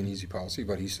not going to be an easy policy,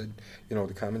 but he said,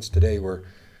 the comments today were,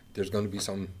 there's going to be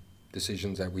some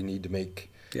decisions that we need to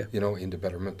make, into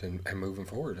betterment and moving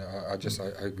forward. I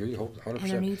agree 100%. And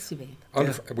there needs to be.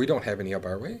 We don't have any up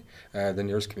our way. The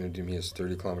nearest community to me is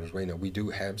 30 kilometers away. Now, we do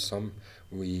have some.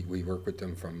 We work with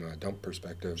them from a dump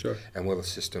perspective, Sure. and we'll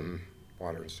assist them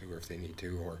water and sewer if they need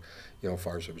to, or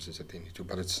fire services if they need to.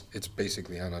 But it's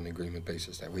basically on an agreement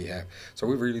basis that we have. So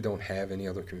we really don't have any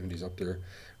other communities up there,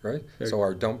 right? So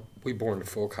our dump, we bore the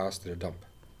full cost of the dump.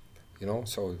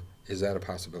 So is that a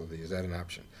possibility? Is that an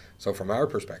option? So from our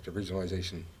perspective,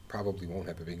 regionalization probably won't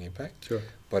have a big impact. Sure.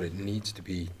 But it needs to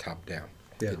be top down.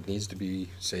 Yeah. It needs to be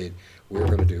said, we're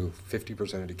going to do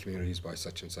 50% of the communities by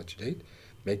such and such a date.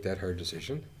 Make that hard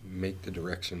decision. Make the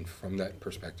direction from that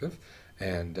perspective,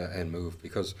 and move,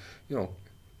 because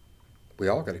we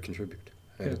all got to contribute,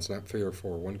 and it's not fair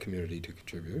for one community to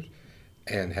contribute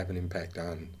and have an impact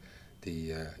on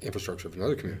the infrastructure of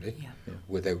another community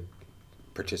without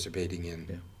participating in.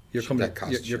 Yeah. You're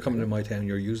coming to my town.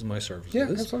 You're using my services. Yeah,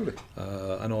 absolutely.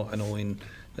 I know. In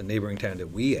the neighbouring town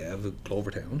that we have,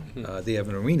 Clovertown, they have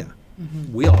an arena.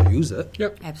 We all use it.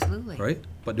 Yep. Absolutely. Right.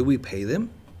 But do we pay them?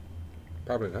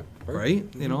 Probably not. Right.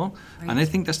 And I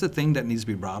think that's the thing that needs to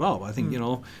be brought up. I think if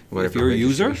Whatever you're a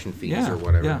user, registration fees or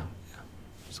whatever. Yeah.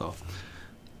 So.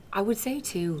 I would say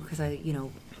too, because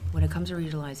when it comes to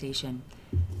regionalization,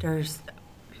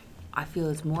 I feel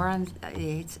it's more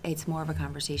of a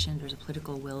conversation. There's a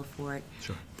political will for it.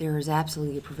 Sure. There is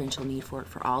absolutely a provincial need for it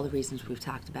for all the reasons we've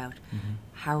talked about.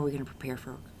 How are we going to prepare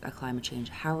for a climate change?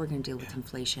 How are we going to deal with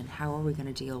inflation? How are we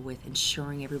going to deal with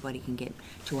ensuring everybody can get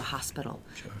to a hospital?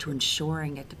 Sure. To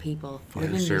ensuring that the people Fire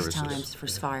living in these services. times for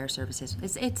fire services.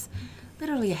 It's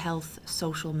literally a health,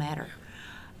 social matter.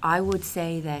 I would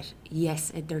say that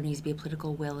yes, there needs to be a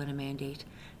political will and a mandate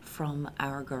from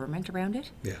our government around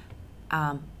it. Yeah.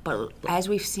 But as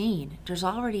we've seen, it's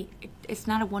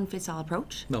not a one-fits-all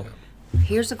approach. No.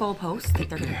 Here's a goalpost that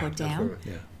they're going to put down,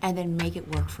 Absolutely. Yeah. and then make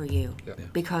it work for you. Yeah. Yeah.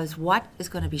 Because what is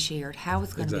going to be shared, how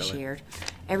it's going to be Exactly. shared,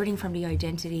 everything from the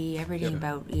identity, everything Yeah.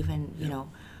 about even,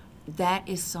 that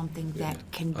is something that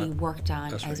can be worked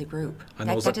on That's as a right. group. And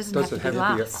those That doesn't have to be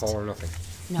lost. all or nothing?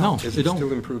 No. Is They it don't.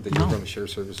 still improved that No. you're going to share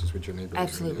services with your neighbors?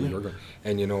 Absolutely.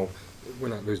 And we're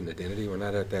not losing identity. We're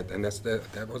not at that. And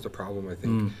that was the problem, I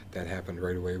think, that happened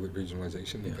right away with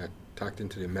regionalization. You got talked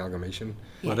into the amalgamation.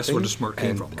 Well, that's thing, where the smart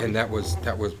came and, from. And that was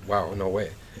wow, no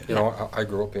way. Yeah. I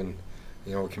grew up in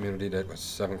a community that was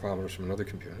 7 kilometers from another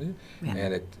community, Yeah.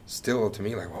 and it still to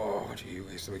me like, oh, gee,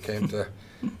 so we came to.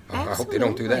 I hope they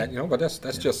don't do that, But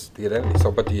that's just the identity.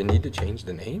 So, but do you need to change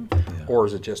the name, or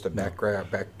is it just a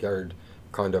backyard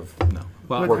kind of? No.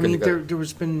 Well, working together?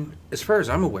 there's been, as far as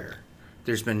I'm aware,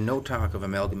 there's been no talk of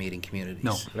amalgamating communities.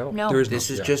 No. No. There is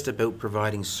This is Yeah. just about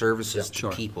providing services to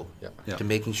Sure. people, Yeah. to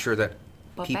making sure that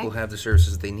But people back- have the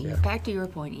services they need. Yeah. Back to your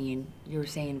point, Ian, you were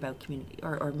saying about community,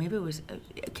 or maybe it was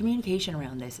communication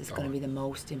around this is going to be the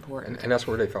most important. And that's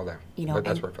where they fell down. That's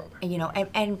and, where it fell down.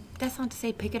 and that's not to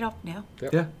say pick it up now.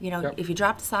 Yep. Yeah. Yep. If you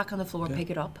drop the sock on the floor,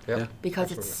 pick it up. Yep. Yeah.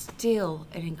 Because it's still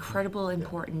an incredible,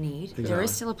 important need. There Exactly.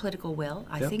 is still a political will.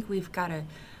 I Yep. think we've got a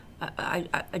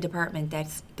department that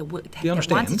wants to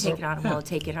understands. take it on and Yeah. will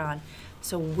take it on.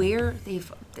 So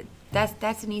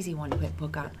that's an easy one to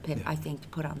I think, to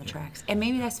put on the tracks. And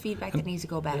maybe that's feedback that needs to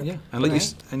go back. Yeah, and like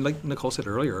right? and like Nicole said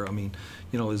earlier, I mean,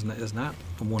 is not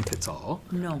a one fits all.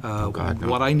 No. God, no.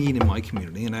 What I need in my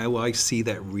community and how I see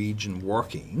that region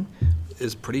working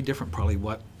is pretty different, probably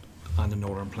what on the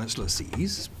Northern Peninsula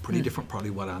sees, pretty different probably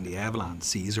what on the Avalon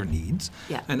sees or needs.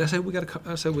 Yeah. And that's how we got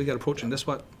to approach it. And that's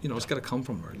what, it's got to come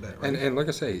from that, right? And like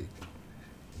I say,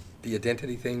 the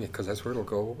identity thing, because that's where it'll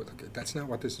go, but that's not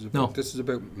what this is about. No. This is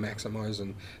about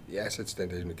maximizing the assets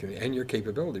that are in the community and your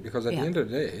capability, because at Yeah. the end of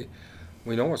the day,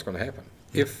 we know what's going to happen.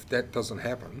 If that doesn't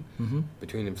happen,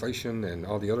 between inflation and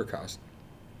all the other costs,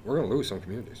 we're going to lose some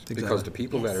communities because Exactly. the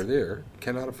people that Yes. are there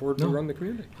cannot afford to No. run the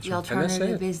community. The And that's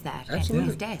alternative sad. is that. Absolutely.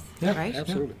 Is death, Yeah. right?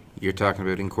 Absolutely. You're talking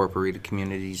about incorporated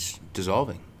communities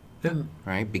dissolving, Yeah.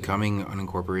 right? Becoming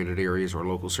unincorporated areas or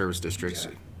local service districts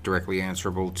Yeah. directly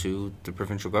answerable to the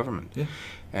provincial government. Yeah.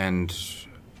 And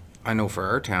I know for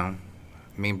our town,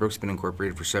 Main Brook's been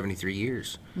incorporated for 73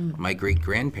 years. My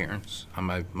great-grandparents on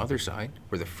my mother's side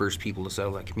were the first people to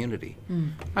settle that community.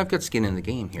 I've got skin in the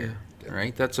game here,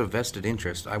 right? That's a vested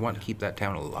interest. I want to keep that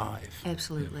town alive.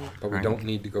 Absolutely. But we Right. don't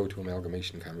need to go to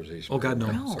amalgamation conversation. Oh, God, no.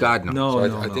 No. God, no. No, So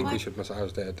no, I no. think we should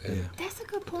massage that. And Yeah. That's a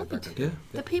good point. back on Yeah.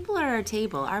 The people at our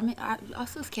table,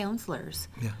 us as counselors,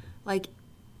 Yeah. like,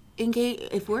 engage.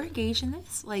 If we're engaged in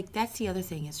this, like, that's the other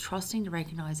thing, is trusting to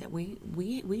recognize that we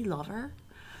love our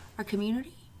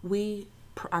community. We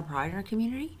are pride in our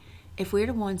community. If we're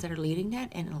the ones that are leading that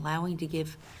and allowing to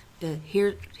give the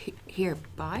here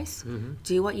guys,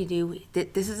 do what you do.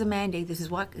 This is a mandate. This is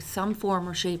what some form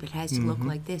or shape it has to look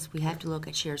like this. We have to look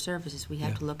at shared services. We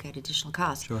have to look at additional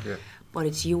costs. Sure. Yeah. But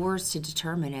it's yours to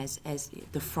determine as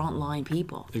the frontline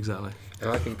people. Exactly. And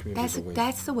I think communities will win.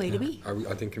 That's the way to be.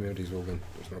 I think communities will win.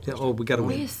 There's no Yeah. question. Oh, we got to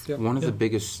win. Yes. Yeah. One of Yeah. the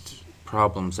biggest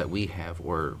problems that we have,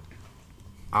 or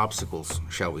obstacles,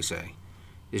 shall we say,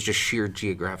 is just sheer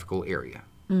geographical area.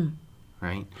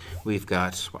 Right? We've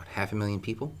got, what, 500,000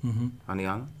 people on the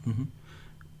island?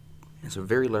 It's a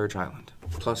very large island.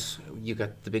 Plus, you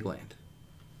got the big land,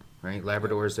 right?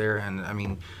 Labrador's there, and I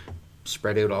mean,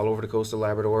 spread out all over the coast of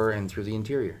Labrador and through the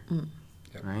interior,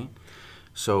 Yep. right?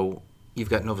 So you've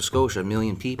got Nova Scotia, 1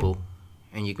 million people,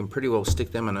 and you can pretty well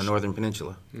stick them on the northern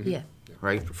peninsula, Yeah.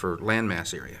 right, for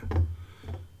landmass area.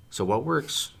 So what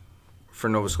works for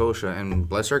Nova Scotia, and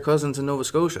bless our cousins in Nova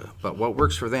Scotia, but what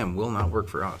works for them will not work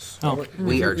for us. Oh.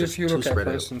 We are If just you too look at, spread for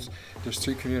out. instance, there's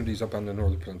 3 communities up on the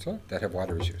Northern Peninsula that have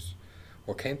water issues.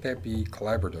 Well, can't that be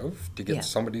collaborative to get Yeah.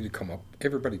 somebody to come up?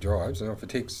 Everybody drives, and if it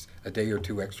takes a day or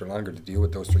 2 extra longer to deal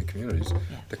with those 3 communities,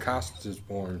 the cost is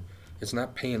borne. It's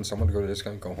not paying someone to go to this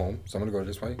guy, go home. Someone to go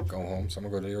this way, go home.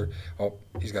 Someone to go there. Oh,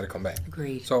 he's got to come back.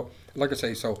 Agreed. So, like I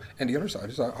say, and the other side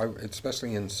is,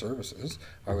 especially in services,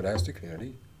 I would ask the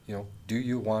community, do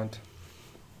you want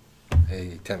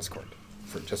a tennis court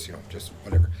for just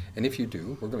whatever? And if you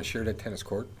do, we're going to share that tennis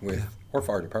court with, or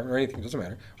fire department or anything, doesn't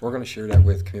matter. We're going to share that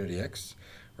with Community X,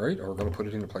 right? Or we're going to put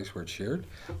it in a place where it's shared.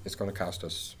 It's going to cost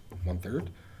us 1/3.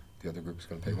 The other group is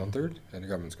going to pay 1/3, and the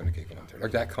government's going to take 1/3.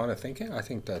 Like that kind of thinking, I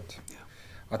think that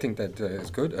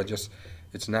is good.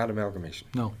 It's not amalgamation.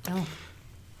 No. Oh.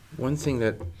 One thing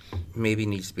that maybe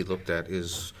needs to be looked at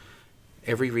is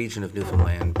every region of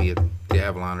Newfoundland, be it the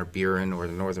Avalon or Burin or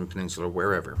the Northern Peninsula or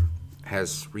wherever,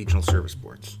 has regional service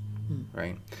boards,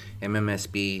 right?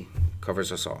 MMSB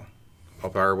covers us all.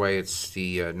 Up our way, it's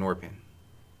the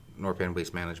Norpen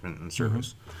Waste Management and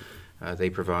Service. They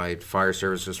provide fire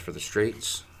services for the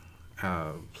Straits,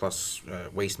 plus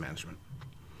waste management.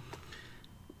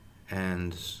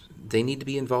 And they need to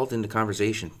be involved in the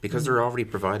conversation because they're already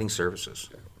providing services.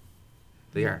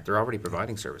 They are. They're already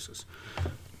providing services.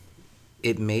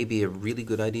 It may be a really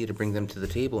good idea to bring them to the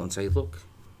table and say, look,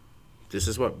 this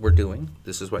is what we're doing.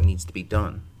 This is what needs to be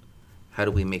done. How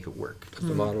do we make it work? Does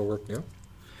the model work? Yeah.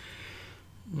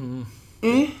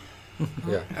 Eh?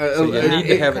 Yeah. So you need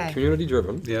to have it Okay. community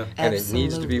driven. Yeah. And it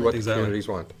needs to be what the Exactly. communities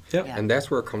want. Yep. Yeah. And that's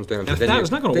where it comes down to. If not,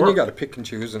 it's not gonna Then work. you got to pick and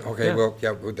choose. And okay,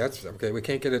 Yeah. well, that's okay. We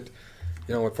can't get it,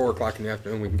 at 4 o'clock in the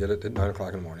afternoon. We can get it at 9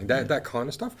 o'clock in the morning. That kind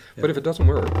of stuff. But if it doesn't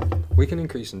work, we can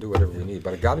increase and do whatever we need.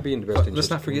 But it got to be in the best But interest. let's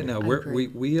not of the forget now, community.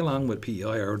 we along with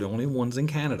PEI are the only ones in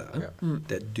Canada Yeah.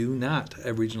 that do not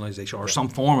have regionalization or some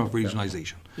form of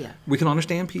regionalization. Yeah. We can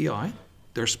understand PEI.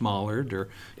 They're smaller. They're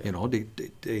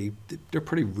they're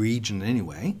pretty region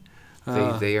anyway.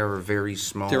 They are very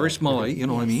small. Very small, you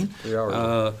know what I mean? We are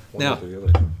one now, after the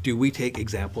other. do we take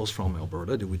examples from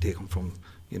Alberta? Do we take them from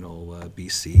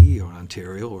BC or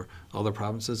Ontario or other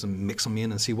provinces and mix them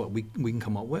in and see what we can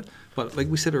come up with? But like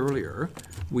we said earlier,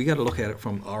 we got to look at it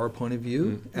from our point of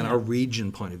view and our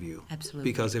region point of view. Absolutely.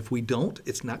 Because if we don't,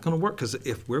 it's not going to work. Because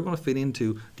if we're going to fit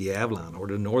into the Avalon or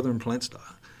the Northern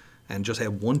Peninsula and just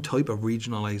have one type of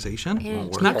regionalization,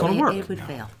 it's not going to work. It would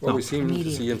fail. Well, No. we seem to see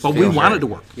Immediately. it But we fail. want it to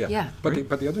work. Yeah. But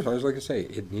the other side is, like I say,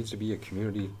 it needs to be a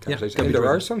community Yeah, conversation. gotta And be there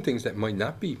are driven. some things that might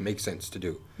not make sense to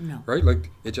do. No. Right? Like,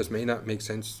 it just may not make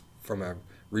sense from a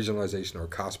regionalization or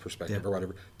cost perspective Yeah. or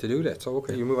whatever to do that. So,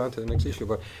 okay, you move on to the next issue,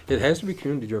 but it has to be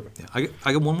community driven. Yeah.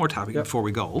 I got one more topic Yep. before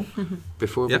we go.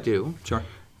 Before Yep. we do, Sure.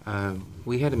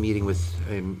 we had a meeting with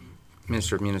a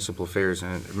Minister of Municipal Affairs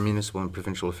and Municipal and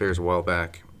Provincial Affairs a while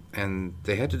back, and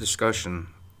they had a discussion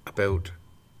about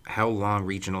how long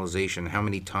regionalization, how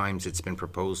many times it's been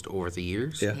proposed over the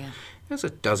years. Yeah. Yeah. It's a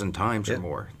dozen times Yeah. or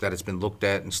more that it's been looked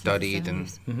at and studied, and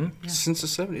 70s. Yeah. since the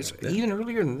 70s, Yeah. even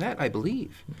earlier than that, I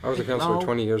believe. I was a councillor Oh.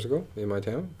 20 years ago in my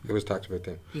town. It was talked about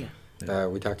then. Yeah.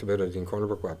 We talked about it in Corner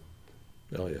Brook, what,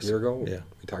 Oh, yes. a year ago? Yeah.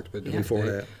 We talked about it Yeah. Before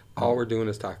today. that. All we're doing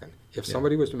is talking. If Yeah.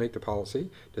 somebody was to make the policy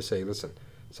to say, listen,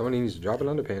 somebody needs to drop it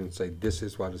on the pen and say, this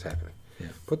is what is happening. Yeah.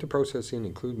 Put the process in,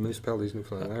 include municipalities,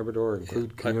 Newfoundland and Labrador,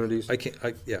 include I- communities. I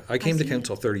came to see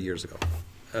council 30 years ago.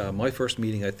 My first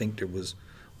meeting, I think there was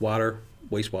water,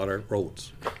 wastewater,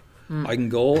 roads. I can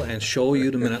go and show you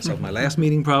the minutes of my last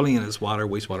meeting probably, and it's water,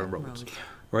 wastewater, and roads. Roads.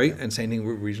 Right? And same thing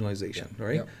with regionalization,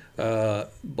 right?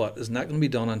 But it's not going to be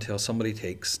done until somebody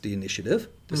takes the initiative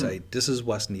to say, this is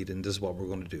what's needed and this is what we're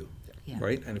going to do. Yeah.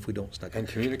 Right? And if we don't, it's not going And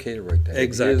to communicate it right. That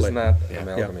Exactly. It is not Yeah.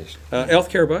 amalgamation.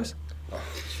 Healthcare, boys?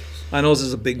 I know this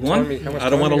is a big one. Tony, how much I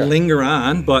don't time want to you got? linger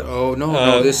on, but Oh,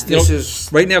 no, this you know, is...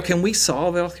 right now. Can we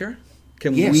solve healthcare?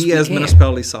 Can Yes, we we as can.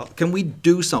 municipalities solve? Can we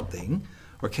do something,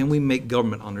 or can we make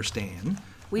government understand?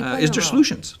 We play Is a there role.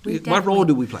 solutions? We What role definitely-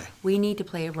 do we play? We need to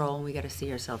play a role, and we got to see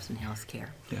ourselves in healthcare.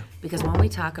 Yeah. Because when we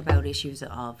talk about issues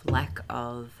of lack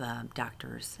of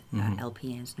doctors, Mm-hmm.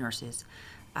 LPNs, nurses,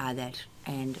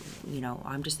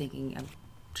 I'm just thinking,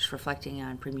 just reflecting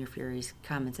on Premier Fury's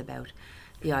comments about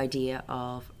the idea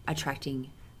of attracting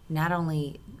not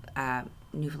only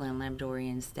Newfoundland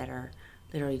Labradorians that are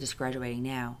literally just graduating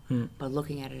now, but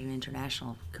looking at it in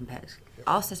international competitive.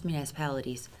 All such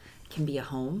municipalities can be a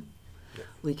home.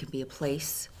 We can be a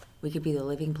place. We could be the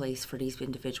living place for these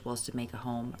individuals to make a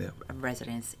home, Yeah. a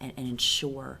residence, and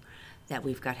ensure that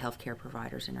we've got healthcare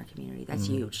providers in our community. That's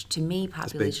huge. To me,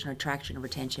 population attraction and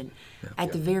retention,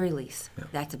 at the very least,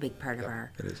 that's a big part of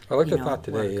our. It is. I like you the know, thought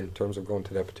today work. in terms of going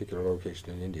to that particular location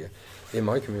in India. In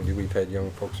my community, we've had young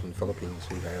folks from the Philippines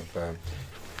who have,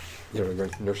 they're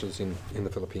nurses in the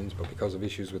Philippines, but because of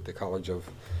issues with the College of,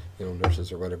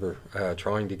 Nurses or whatever,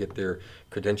 trying to get their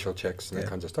credential checks and that Yeah.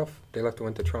 kinds of stuff, they left and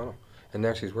went to Toronto. And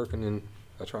now she's working in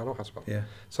a Toronto hospital. Yeah.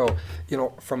 So,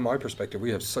 from my perspective,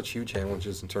 we have such huge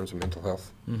challenges in terms of mental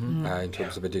health, in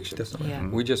terms of addictions. Definitely. Yeah.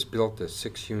 We just built a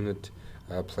 6-unit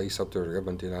place up there. The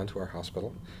government did onto our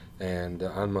hospital, and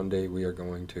on Monday we are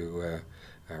going to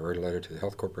write a letter to the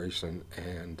Health Corporation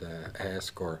and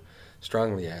ask, or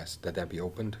strongly ask, that be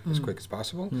opened as quick as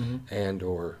possible, and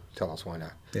or tell us why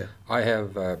not. Yeah. I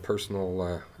have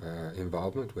personal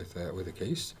involvement with a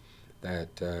case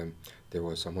that there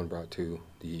was someone brought to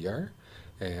the ER,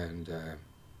 and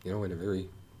in a very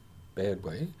bad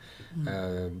way.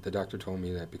 The doctor told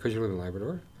me that because you live in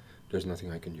Labrador, there's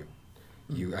nothing I can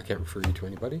do. I can't refer you to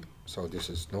anybody, so this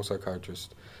is no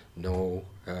psychiatrist, no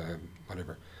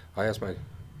whatever. I asked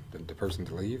the person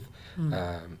to leave.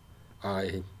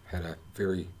 I had a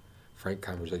very frank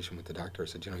conversation with the doctor. I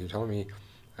said, you're telling me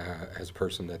as a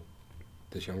person that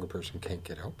this younger person can't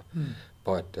get help,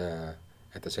 but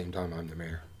at the same time I'm the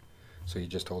mayor. So you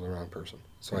just told the wrong person.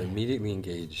 So I immediately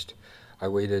engaged. I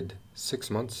waited 6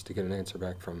 months to get an answer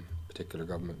back from particular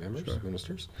government members,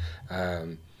 ministers.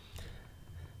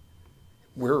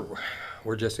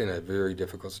 We're just in a very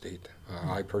difficult state.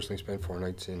 I personally spent 4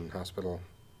 nights in hospital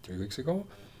 3 weeks ago,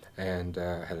 and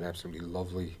had an absolutely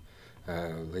lovely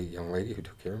young lady who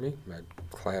took care of me, my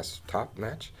class top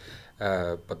notch.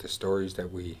 But the stories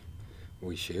that we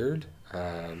shared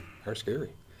are scary.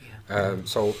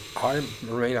 So I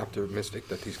remain optimistic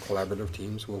that these collaborative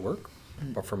teams will work.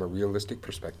 But from a realistic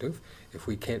perspective, if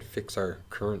we can't fix our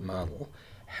current model,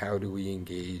 how do we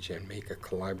engage and make a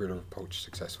collaborative approach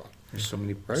successful? There's so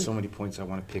many, Right? so many points I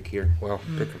want to pick here. Well,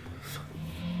 pick them.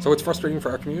 So it's frustrating for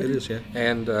our community. It is, yeah.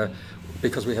 And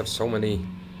because we have so many,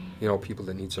 people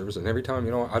that need service, and every time,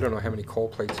 I don't know how many coal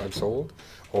plates I've sold,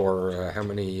 or how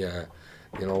many,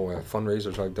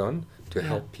 fundraisers I've done to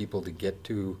help people to get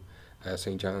to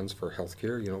St. John's for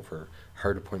healthcare, for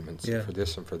heart appointments, Yeah. for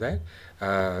this and for that.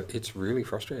 It's really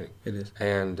frustrating. It is.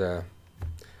 And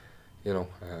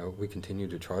we continue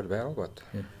to try to battle, but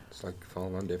Yeah. it's like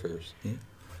falling on deaf ears. Yeah.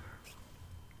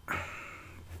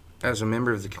 As a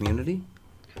member of the community,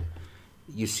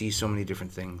 you see so many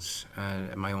different things.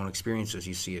 In my own experiences,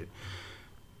 you see it.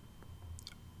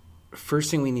 First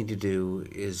thing we need to do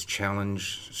is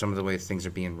challenge some of the way things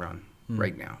are being run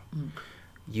right now.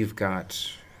 You've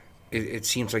got, it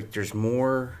seems like there's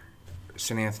more,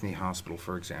 St. Anthony Hospital,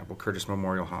 for example, Curtis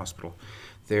Memorial Hospital,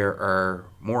 there are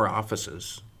more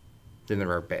offices than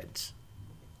there are beds.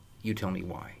 You tell me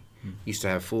why. Used to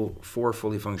have 4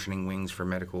 fully functioning wings for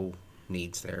medical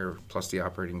needs there, plus the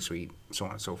operating suite, so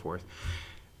on and so forth.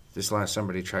 This last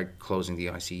summer, they tried closing the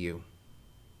ICU.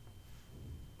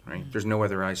 Right? There's no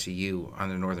other ICU on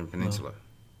the Northern Peninsula.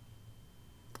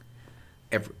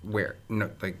 Everywhere. No,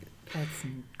 like,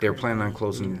 they were planning on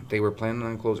closing. They were planning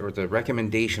on closing, or the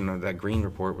recommendation of that Green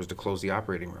report was to close the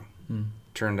operating room,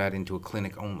 turn that into a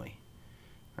clinic only,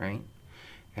 right?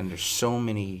 And there's so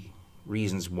many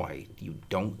reasons why you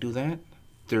don't do that.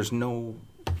 There's no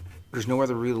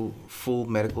other real full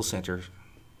medical center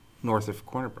north of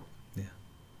Corner Brook. Yeah.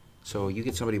 So you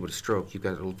get somebody with a stroke, you've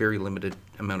got a very limited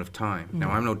amount of time.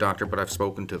 Now, I'm no doctor, but I've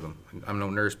spoken to them. I'm no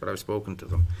nurse, but I've spoken to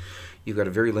them. You've got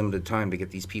a very limited time to get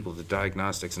these people the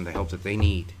diagnostics and the help that they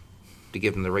need to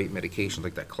give them the right medication,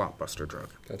 like that clot buster drug.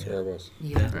 That's where I was.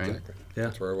 Yeah. Right? Exactly. Yeah.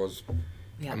 That's where I was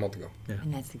Yeah. a month ago. Yeah.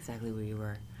 And that's exactly where you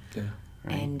were. Yeah.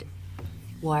 Right. And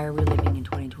why are we living in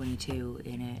 2022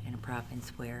 in a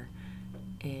province where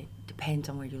it depends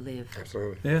on where you live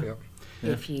Absolutely. Yeah. Yep.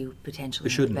 if you potentially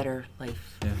It have a shouldn't. better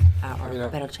life Yeah. or Yeah. a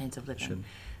better chance of living? Shouldn't.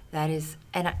 That is,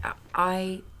 and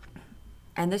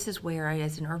and this is where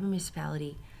as an urban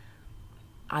municipality,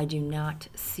 I do not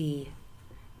see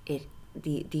it,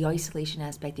 the isolation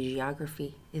aspect, the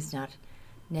geography is not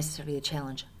necessarily a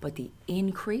challenge, but the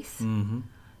increase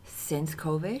since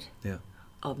COVID Yeah.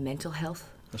 of mental health,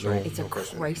 That's right. it's a No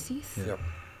question. crisis. Yep.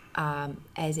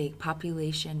 As a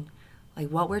population, like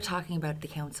what we're talking about at the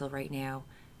council right now,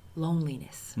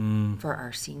 loneliness for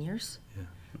our seniors, Yeah.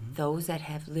 those that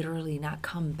have literally not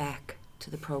come back to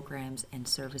the programs and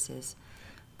services,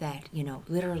 that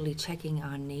literally checking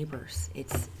on neighbors.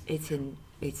 It's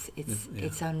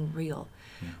unreal.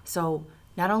 Yeah. So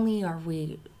not only are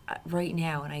we right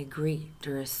now, and I agree,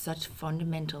 there is such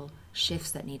fundamental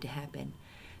shifts that need to happen,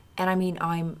 and I mean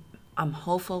I'm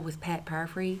hopeful with Pat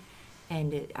Parfrey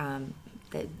and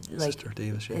that, like, Sister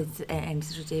Davis, yeah. and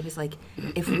Sister Davis, like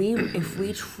if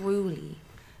we truly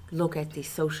look at the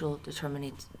social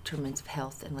determinants of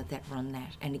health and let that run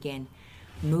that, and again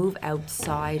move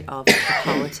outside of the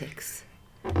politics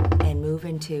and move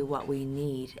into what we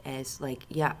need as, like,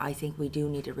 I think we do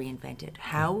need to reinvent it.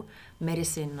 How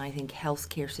medicine, I think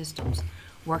healthcare systems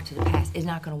worked in the past is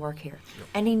not going to work here.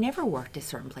 And they never worked at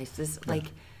certain places. Like,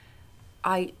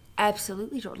 I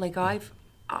absolutely don't, like,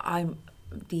 I'm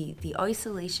the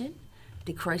isolation,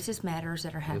 the crisis matters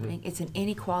that are happening, it's an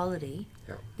inequality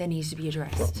Yeah. that needs to be Well,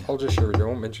 addressed. I'll just share with you. I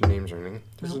won't mention names or anything.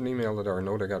 This is No. an email or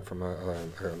note I got from a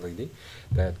lady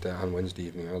that on Wednesday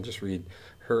evening. I'll just read.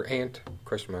 Her aunt,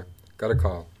 got a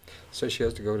call. Says she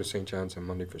has to go to St. John's on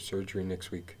Monday for surgery next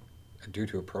week due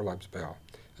to a prolapsed bowel.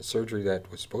 A surgery that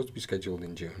was supposed to be scheduled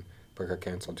in June but got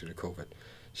cancelled due to COVID.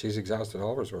 She's exhausted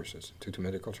all resources due to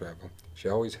medical travel. She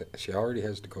already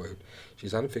has to go out.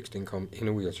 She's on a fixed income in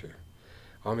a wheelchair.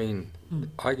 I mean,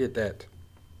 I get that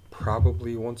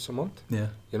probably once a month. Yeah.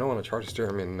 On a charter steer,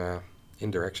 I'm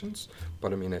in directions,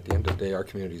 but I mean, at the end of the day, our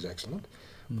community is excellent.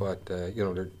 But there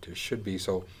should be.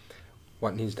 So,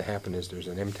 what needs to happen is there's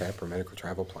an MTAP or medical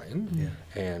travel plan,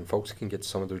 and folks can get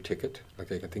some of their ticket, like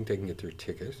they can get their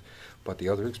ticket, but the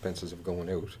other expenses of going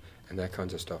out and that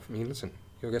kinds of stuff. I mean, listen,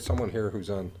 you'll get someone here who's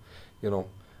on,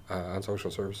 on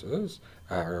social services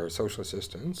or social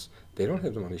assistance. They don't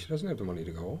have the money. She doesn't have the money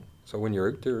to go. So when you're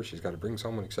out there, she's got to bring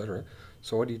someone, etc.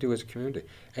 So what do you do as a community?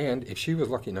 And if she was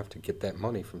lucky enough to get that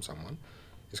money from someone,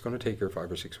 it's going to take her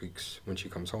 5 or 6 weeks when she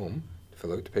comes home to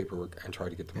fill out the paperwork and try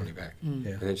to get the money back.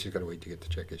 Yeah. And then she's got to wait to get the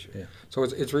check issued. Yeah. So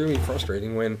it's really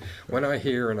frustrating when I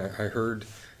hear, and I heard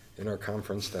in our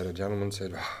conference that a gentleman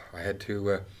said, I had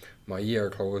to, my ER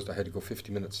closed, I had to go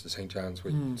 50 minutes to St. John's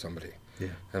with somebody. Yeah.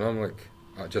 And I'm like,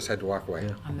 I just had to walk away.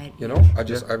 Yeah.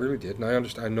 I really did. And I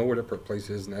understand, I know where the place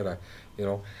is and that,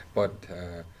 but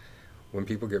when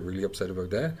people get really upset about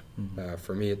that,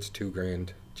 for me it's $2,000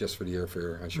 just for the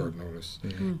airfare on short notice.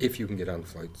 If you can get on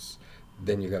flights,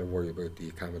 then you got to worry about the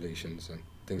accommodations and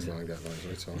things along that line,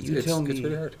 right? So it's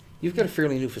really hard. You've got a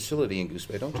fairly new facility in Goose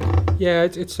Bay, don't you? Yeah,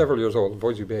 it's several years old.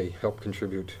 Voisey Bay helped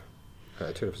contribute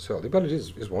to the facility, but it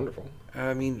is wonderful.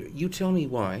 I mean, you tell me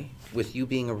why, with you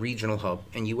being a regional hub,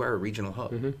 and you are a regional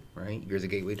hub, right? You're the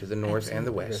gateway to the north and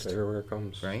the west, Yes, everywhere it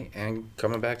comes. right? And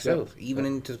coming back south, even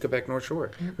into Quebec North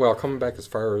Shore. Well, coming back as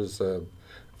far as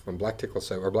from Black Tickle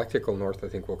South, or Black Tickle North, I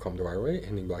think will come to our way,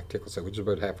 ending Black Tickle South, which is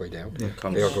about halfway down. Yeah.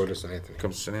 They'll go to St. Anthony.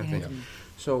 Comes to St. Anthony. Yeah.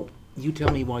 So you tell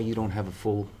me why you don't have a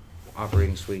full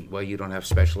operating suite, why you don't have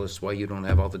specialists, why you don't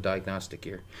have all the diagnostic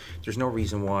gear. There's no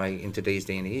reason why in today's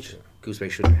day and age, Goose Bay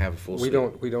shouldn't have a full suite.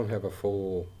 We don't have a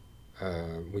full.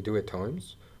 We do at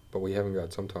times, but we haven't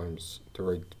got sometimes the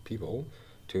right people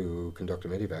to conduct a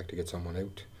medevac to get someone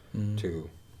out to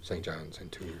St. John's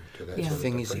and to that Yeah. sort The of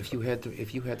thing is, thing. if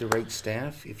you had the right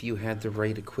staff, if you had the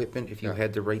right equipment, if you Yeah.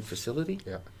 had the right facility,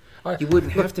 Yeah. you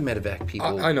wouldn't have to medevac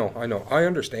people. I know. I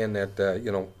understand that,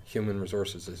 human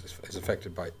resources is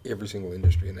affected by every single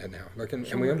industry in that now. Like, and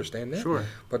we understand that. Sure.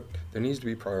 But there needs to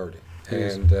be priority. There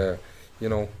is. And, to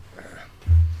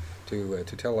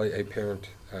tell a parent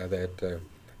that, there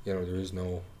is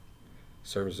no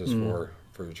services for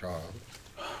your child,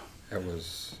 that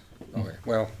was, Yeah.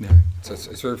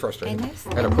 it's very frustrating. And that's-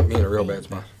 And it put me in a real bad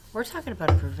spot. We're talking about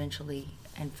a provincially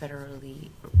and federally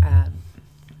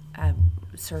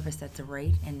service that's a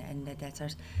right, and that's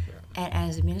ours. And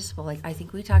as a municipal, like I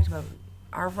think we talked about,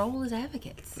 our role is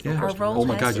advocates. Yeah. Our role Oh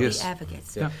my has God, to yes. be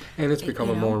advocates. Yeah. And it's It-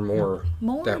 becoming you know, more and more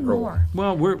More that and role. more.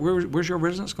 Well, where's your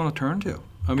residents going to turn to?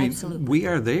 I mean, Absolutely. we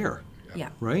are there, Yeah.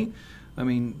 right? I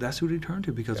mean, that's who they turn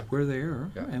to because Yeah. we're there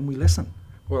Yeah. and we listen.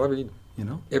 Well, You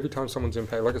know. every time someone's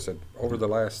impacted, like I said, over the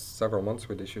last several months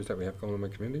with issues that we have going on in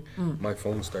my community, my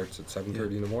phone starts at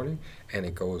 7:30 in the morning, and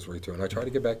it goes right through. And I try to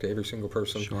get back to every single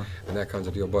person Sure. and that kinds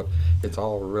of deal, but it's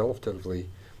all relatively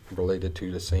related to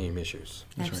the same issues.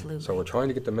 Absolutely. So we're trying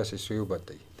to get the message through,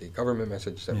 but the government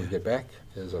message that we Yeah. get back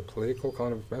is a political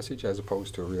kind of message as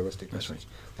opposed to a realistic That's message.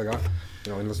 Like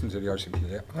in listening to the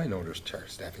RCMP, I know there's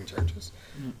staffing charges,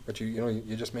 but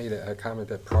you just made a comment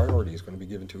that priority is going to be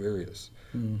given to areas.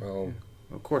 Well,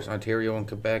 Of course, Ontario and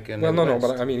Quebec and well, the no, West.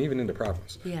 but I mean even in the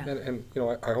province. Yeah. And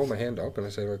I hold my hand up and I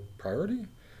say, like, priority?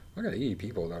 I got 80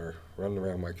 people that are running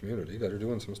around my community that are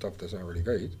doing some stuff that's not really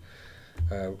great.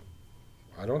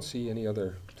 I don't see any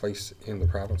other place in the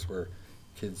province where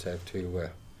kids have to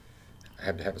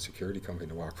have a security company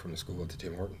to walk from the school to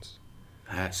Tim Hortons.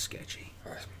 That's sketchy.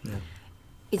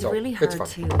 It's So, really it's hard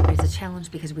fun. it's a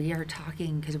challenge because we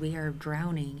are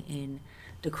drowning in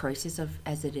the crisis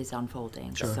as it is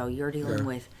unfolding. Sure. So you're dealing Yeah.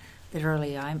 with,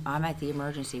 literally, I'm at the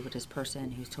emergency with this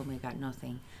person who's told me I got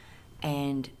nothing.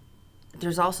 And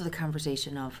there's also the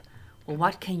conversation of, well,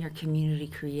 what can your community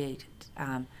create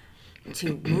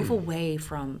to move away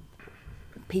from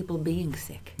people being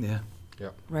sick? Yeah. Yeah.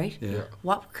 Right? Yeah.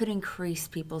 What could increase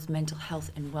people's mental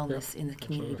health and wellness in the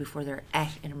community absolutely. before they're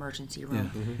at an emergency room?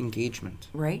 Engagement.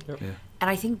 Right? Yep. Yeah. And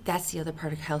I think that's the other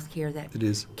part of healthcare that It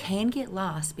is. can get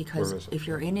lost because Where is it? if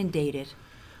you're inundated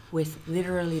with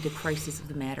literally the crisis of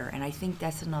the matter, and I think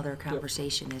that's another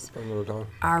conversation is Another time.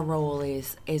 our role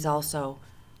is also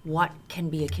what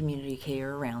can be a community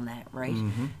care around that, right?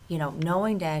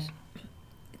 Knowing that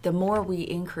the more we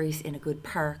increase in a good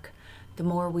park, the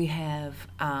more we have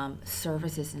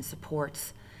services and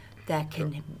supports that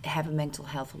can have a mental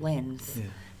health lens, Yeah.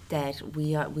 that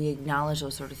we acknowledge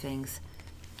those sort of things,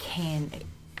 can,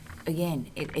 again,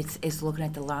 it's looking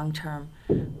at the long term,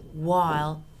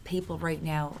 while people right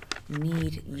now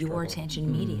need your attention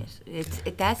immediate.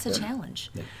 That's a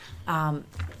challenge.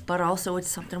 But also it's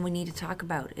something we need to talk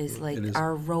about is like It is.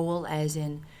 our role as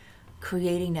in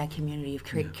creating that community of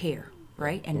care,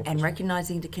 right? And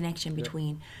recognizing the connection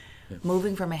between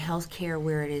moving from a healthcare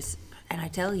where it is, and I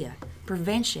tell you,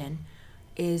 prevention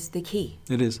is the key.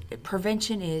 It is.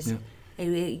 Prevention is Yeah.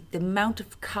 the amount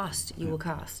of cost you will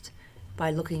cost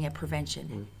by looking at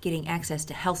prevention, getting access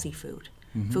to healthy food,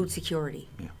 food security.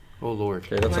 Oh Lord.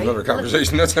 Okay, that's Right? another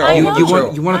conversation. That's I a know. whole You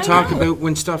show. want I to talk know. about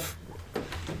when stuff.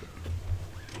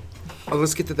 Oh,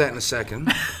 let's get to that in a second,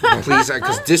 please,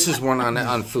 because this is one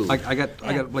on food. I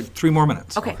got like 3 more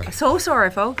minutes. Okay, so sorry,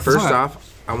 folks. First Alright.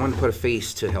 off, I want to put a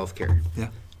face to healthcare. Yeah.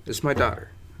 This is my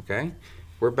daughter. Okay,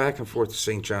 we're back and forth to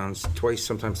St. John's twice,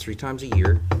 sometimes 3 times a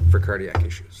year for cardiac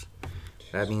issues.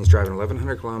 That means driving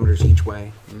 1,100 kilometers each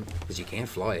way because you can't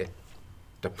fly it.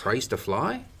 The price to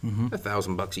fly,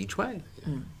 $1,000 each way.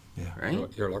 Yeah. Right?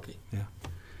 You're lucky. Yeah.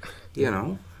 You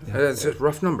know, that's a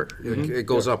rough number. It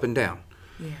goes up and down.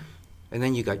 Yeah. And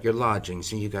then you got your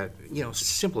lodgings, and you got,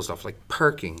 simple stuff like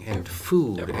parking and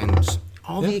food and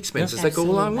all the Yeah, expenses that go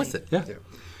along with it, Yeah.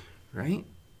 right?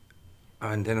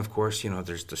 And then, of course,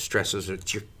 there's the stresses.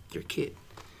 It's your kid,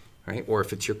 right? Or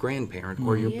if it's your grandparent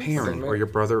or your Yes. parent or your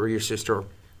brother or your sister or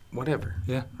whatever,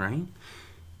 Yeah. right?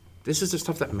 This is the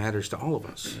stuff that matters to all of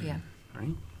us, Yeah.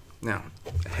 right? Now,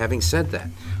 having said that,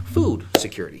 food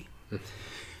security.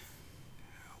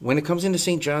 When it comes into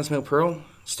St. John's Mill Pearl,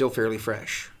 still fairly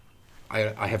fresh.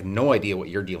 I have no idea what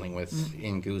you're dealing with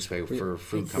in Goose Bay for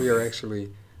food company. We are actually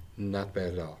not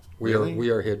bad at all. Really? We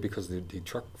are hit because the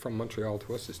truck from Montreal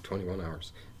to us is 21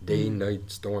 hours. Day, night,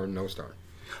 storm, no storm.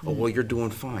 Oh, well, you're doing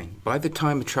fine. By the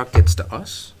time the truck gets to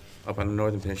us, up on the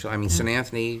Northern Peninsula, I mean, St.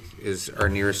 Anthony is our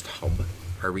nearest hub,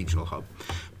 our regional hub.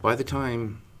 By the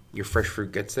time your fresh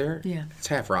fruit gets there, Yeah. it's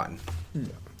half rotten,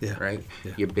 Yeah. right?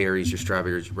 Yeah. Your berries, your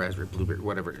strawberries, your raspberry, blueberry,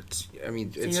 whatever. It's So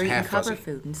it's you're eating half cover fuzzy,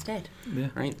 food instead. Yeah.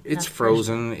 right? It's fresh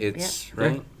frozen. fruit. It's Yeah.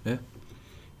 right. Yeah.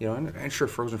 You know, and sure,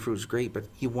 frozen fruit is great, but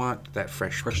you want that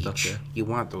fresh Fresh peach. stuff, yeah. You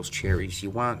want those cherries.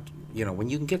 You want, you know, when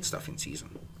you can get stuff in season.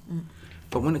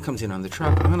 But when it comes in on the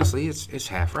truck, honestly, it's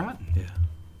half rotten. Yeah.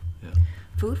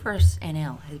 Food First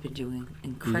NL has been doing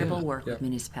incredible Yeah. work Yeah. with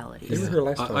municipalities. They were here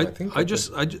last time, I think.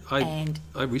 And-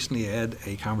 I recently had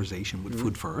a conversation with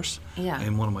Food First Yeah.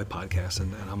 in one of my podcasts,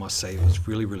 and I must say it was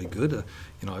really, really good.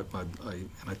 You know,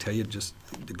 I tell you, just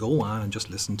to go on and just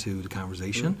listen to the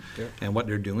conversation Yeah. and what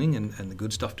they're doing and the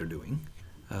good stuff they're doing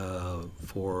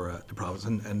for the province,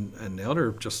 and now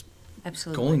they're just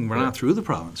Absolutely. going right Yeah. on through the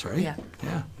province, right? Yeah.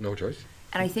 Yeah. No choice.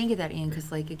 And I think of that, Ian,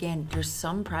 because, like, again, there's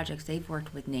some projects they've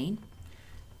worked with Nain.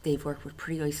 They've worked with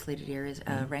pretty isolated areas,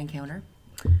 Rancounter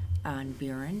on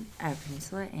Buren,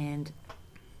 Peninsula, and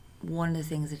one of the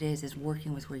things it is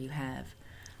working with where you have,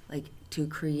 like, to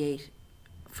create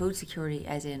food security,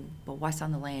 as in, but what's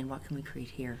on the land, what can we create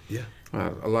here? Yeah.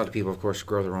 A lot of people, of course,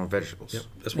 grow their own vegetables. Yep.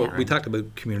 That's what Yeah. we talked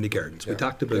about. Community gardens. We Yeah.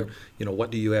 talked about, Yeah. you know,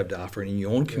 what do you have to offer in your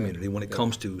own community when it Yeah.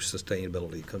 comes to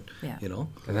sustainability. Yeah. You know.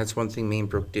 And that's one thing me and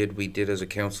Brook did. We did as a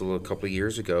council a couple of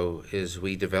years ago is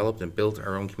we developed and built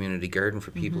our own community garden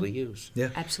for people to use.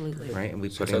 Yeah. Absolutely. Right, and we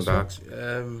put in Successful? box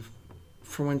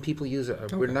for when people use it.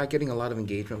 We're Okay. not getting a lot of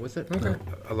engagement with it. Okay.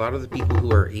 A lot of the people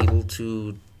who are able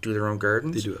to do their own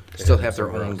gardens They do it. still Yeah, have their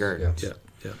somewhere own else, gardens. Yeah.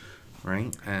 Yeah.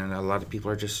 Right, and a lot of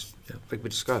people are just Yeah. like we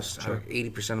discussed. Sure.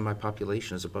 80% of my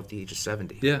population is above the age of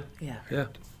 70. Yeah. Yeah. Yeah.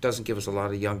 Doesn't give us a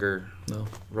lot of younger, No.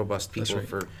 robust That's people right.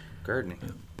 for gardening.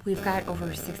 We've got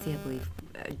over 60, I believe,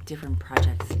 different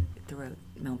projects throughout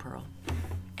Mount Pearl.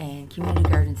 And community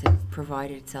gardens have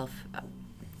provided itself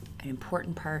an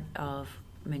important part of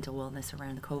mental wellness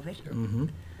around the COVID.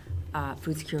 Mm-hmm.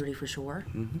 Food security for sure.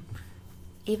 Mm-hmm.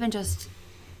 Even just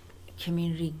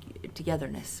community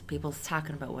togetherness. People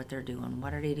talking about what they're doing.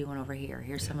 What are they doing over here?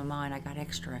 Here's some of mine. I got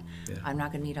extra. Yeah. I'm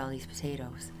not going to need all these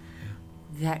potatoes.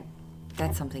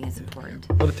 That's something that's important.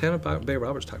 Well, the town of Bay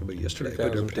Roberts talked about yesterday.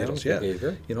 About their £3,000 potatoes. they Yeah. gave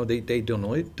her. You know, they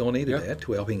donated Yeah. that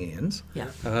to Helping Hands.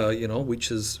 Yeah. You know, which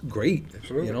is great.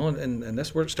 Absolutely. You know, and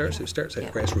that's where it starts. It starts at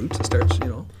Yeah. grassroots. It starts. You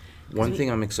know. One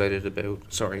thing I'm excited about,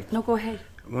 sorry, No, go ahead.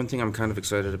 one thing I'm kind of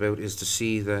excited about is to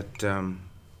see that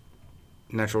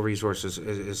natural resources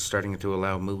is starting to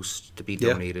allow moose to be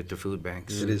Yeah. donated to food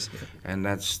banks. It is. And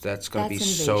that's going to be That's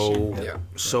so innovation. Yeah.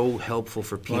 so helpful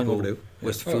for Well, I know people we do.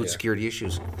 with Yeah. food Oh, yeah. security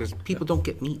issues because people don't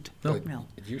get meat. No. Like, No.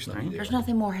 It used to Right? be there. There's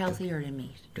nothing more healthier than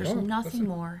meat. There's No, nothing that's it.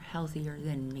 more healthier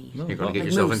than meat. No. You're going to get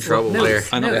Like yourself in moose, trouble moose. there.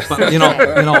 I know, Moose.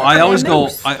 but I always go.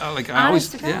 Moose. I always,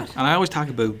 Honest to yeah, God. and I always talk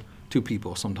about to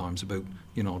people sometimes about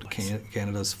the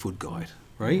Canada's food guide,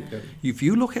 right? Yeah. If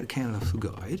you look at Canada's food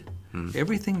guide,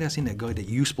 everything that's in that guide that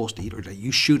you're supposed to eat or that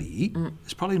you should eat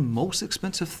is probably the most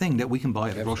expensive thing that we can buy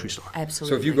at a grocery store.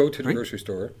 Absolutely. So if you go to the Right? grocery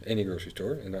store, any grocery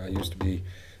store, and I used to be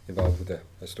involved with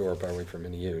a store up our way for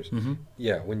many years.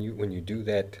 Yeah, when you do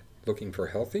that looking for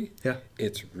healthy, Yeah.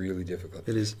 it's really difficult.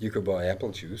 It is. You could buy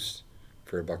apple juice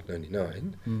for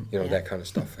 $1.99, Yeah. that kind of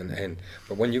stuff.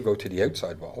 But when you go to the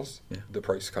outside walls, Yeah. the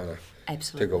price kind of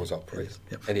Absolutely. goes up, right?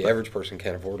 Yep. And the average person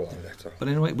can't afford a lot of that. So. But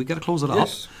anyway, we got to close it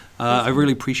Yes. off. I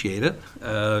really appreciate it.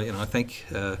 I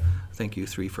thank you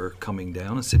three for coming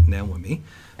down and sitting down with me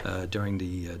during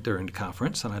the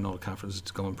conference. And I know the conference is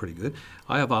going pretty good.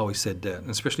 I have always said that, and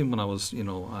especially when I was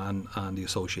on the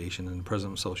association and the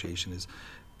president of the association, is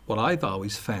what I've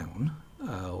always found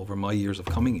over my years of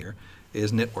coming here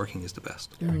is networking is the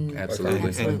best.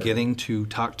 Absolutely. And getting to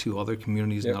talk to other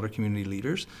communities and Yep. other community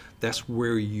leaders, that's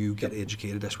where you get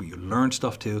educated, that's where you learn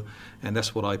stuff too, and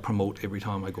that's what I promote every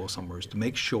time I go somewhere, is to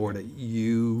make sure that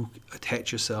you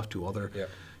attach yourself to other, Yep.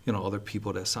 other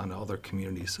people that's on other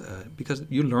communities, because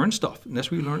you learn stuff, and that's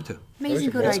where you learn it too. Amazing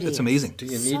good It's ideas. amazing. Do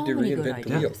you need So to many good reinvent the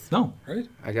Yeah, wheel? ideas. no, Right?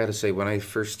 I got to say, when I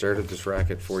first started this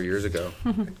racket 4 years ago,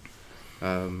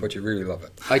 But you really love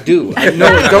it. I do. No,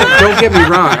 don't get me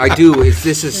wrong. I do.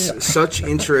 This is such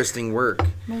interesting work.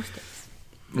 Most days.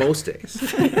 Most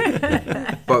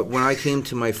days. But when I came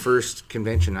to my first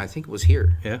convention, I think it was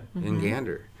here yeah, in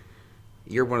Gander.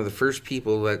 You're one of the first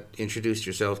people that introduced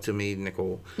yourself to me,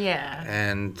 Nicole. Yeah.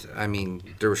 And I mean,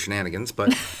 there were shenanigans,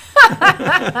 but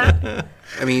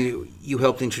I mean, you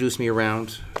helped introduce me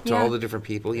around to all Yeah. the different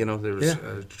people. There was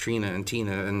Yeah. Trina and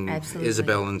Tina and Absolutely.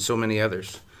 Isabel and so many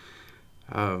others.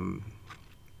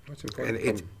 What's And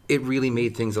important? it really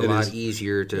made things a It lot is.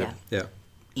 easier to Yeah. yeah,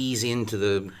 ease into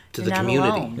the You're the not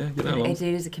community. alone. Yeah, you're not alone. It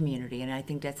is a community, and I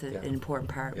think that's Yeah. an important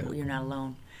part. Yeah. You're not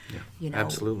alone.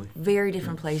 Absolutely. Very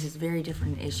different places, very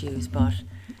different issues, but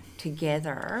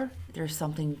together, there's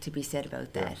something to be said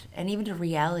about that. And even a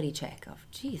reality check of,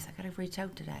 geez, I got to reach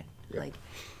out to that. Like,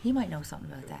 he might know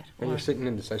something about that. When you're sitting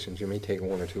in the sessions, you may take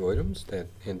 1 or 2 items that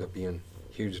end up being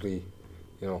hugely,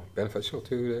 beneficial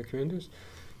to the communities.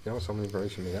 Some of the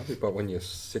information may not be, but when you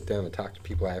sit down and talk to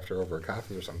people after over a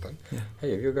coffee or something,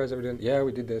 hey, have you guys ever done? Yeah,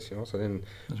 we did this. So then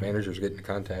managers get in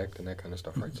contact and that kind of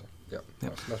stuff, right? So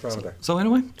that's wrong with that. So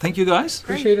anyway, thank you guys.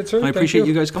 Appreciate it, sir. I appreciate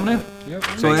you guys coming in. Yep.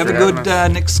 So have a good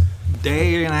next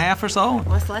day and a half or so.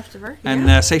 What's left of her?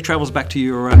 And safe travels back to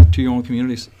your own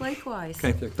communities. Likewise.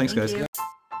 Okay, thanks guys. You.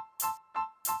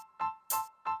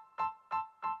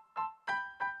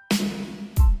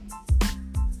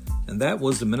 And that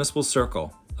was the Municipal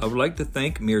Circle. I would like to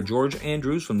thank Mayor George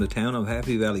Andrews from the town of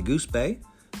Happy Valley Goose Bay,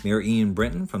 Mayor Ian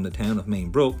Brenton from the town of Main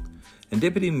Brook, and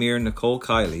Deputy Mayor Nicole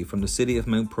Kieley from the city of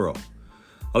Mount Pearl.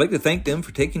 I'd like to thank them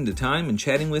for taking the time and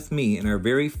chatting with me in our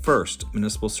very first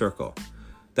Municipal Circle.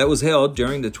 That was held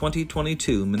during the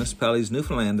 2022 Municipalities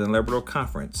Newfoundland and Labrador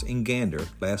Conference in Gander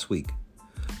last week.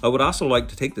 I would also like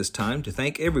to take this time to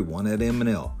thank everyone at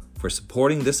M&L for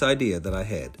supporting this idea that I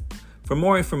had. For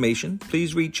more information,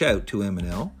 please reach out to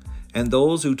M&L and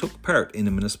those who took part in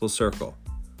the Municipal Circle.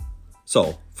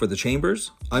 So, for the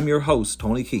Chambers, I'm your host,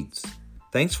 Tony Keats.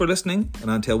 Thanks for listening, and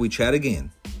until we chat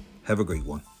again, have a great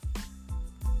one.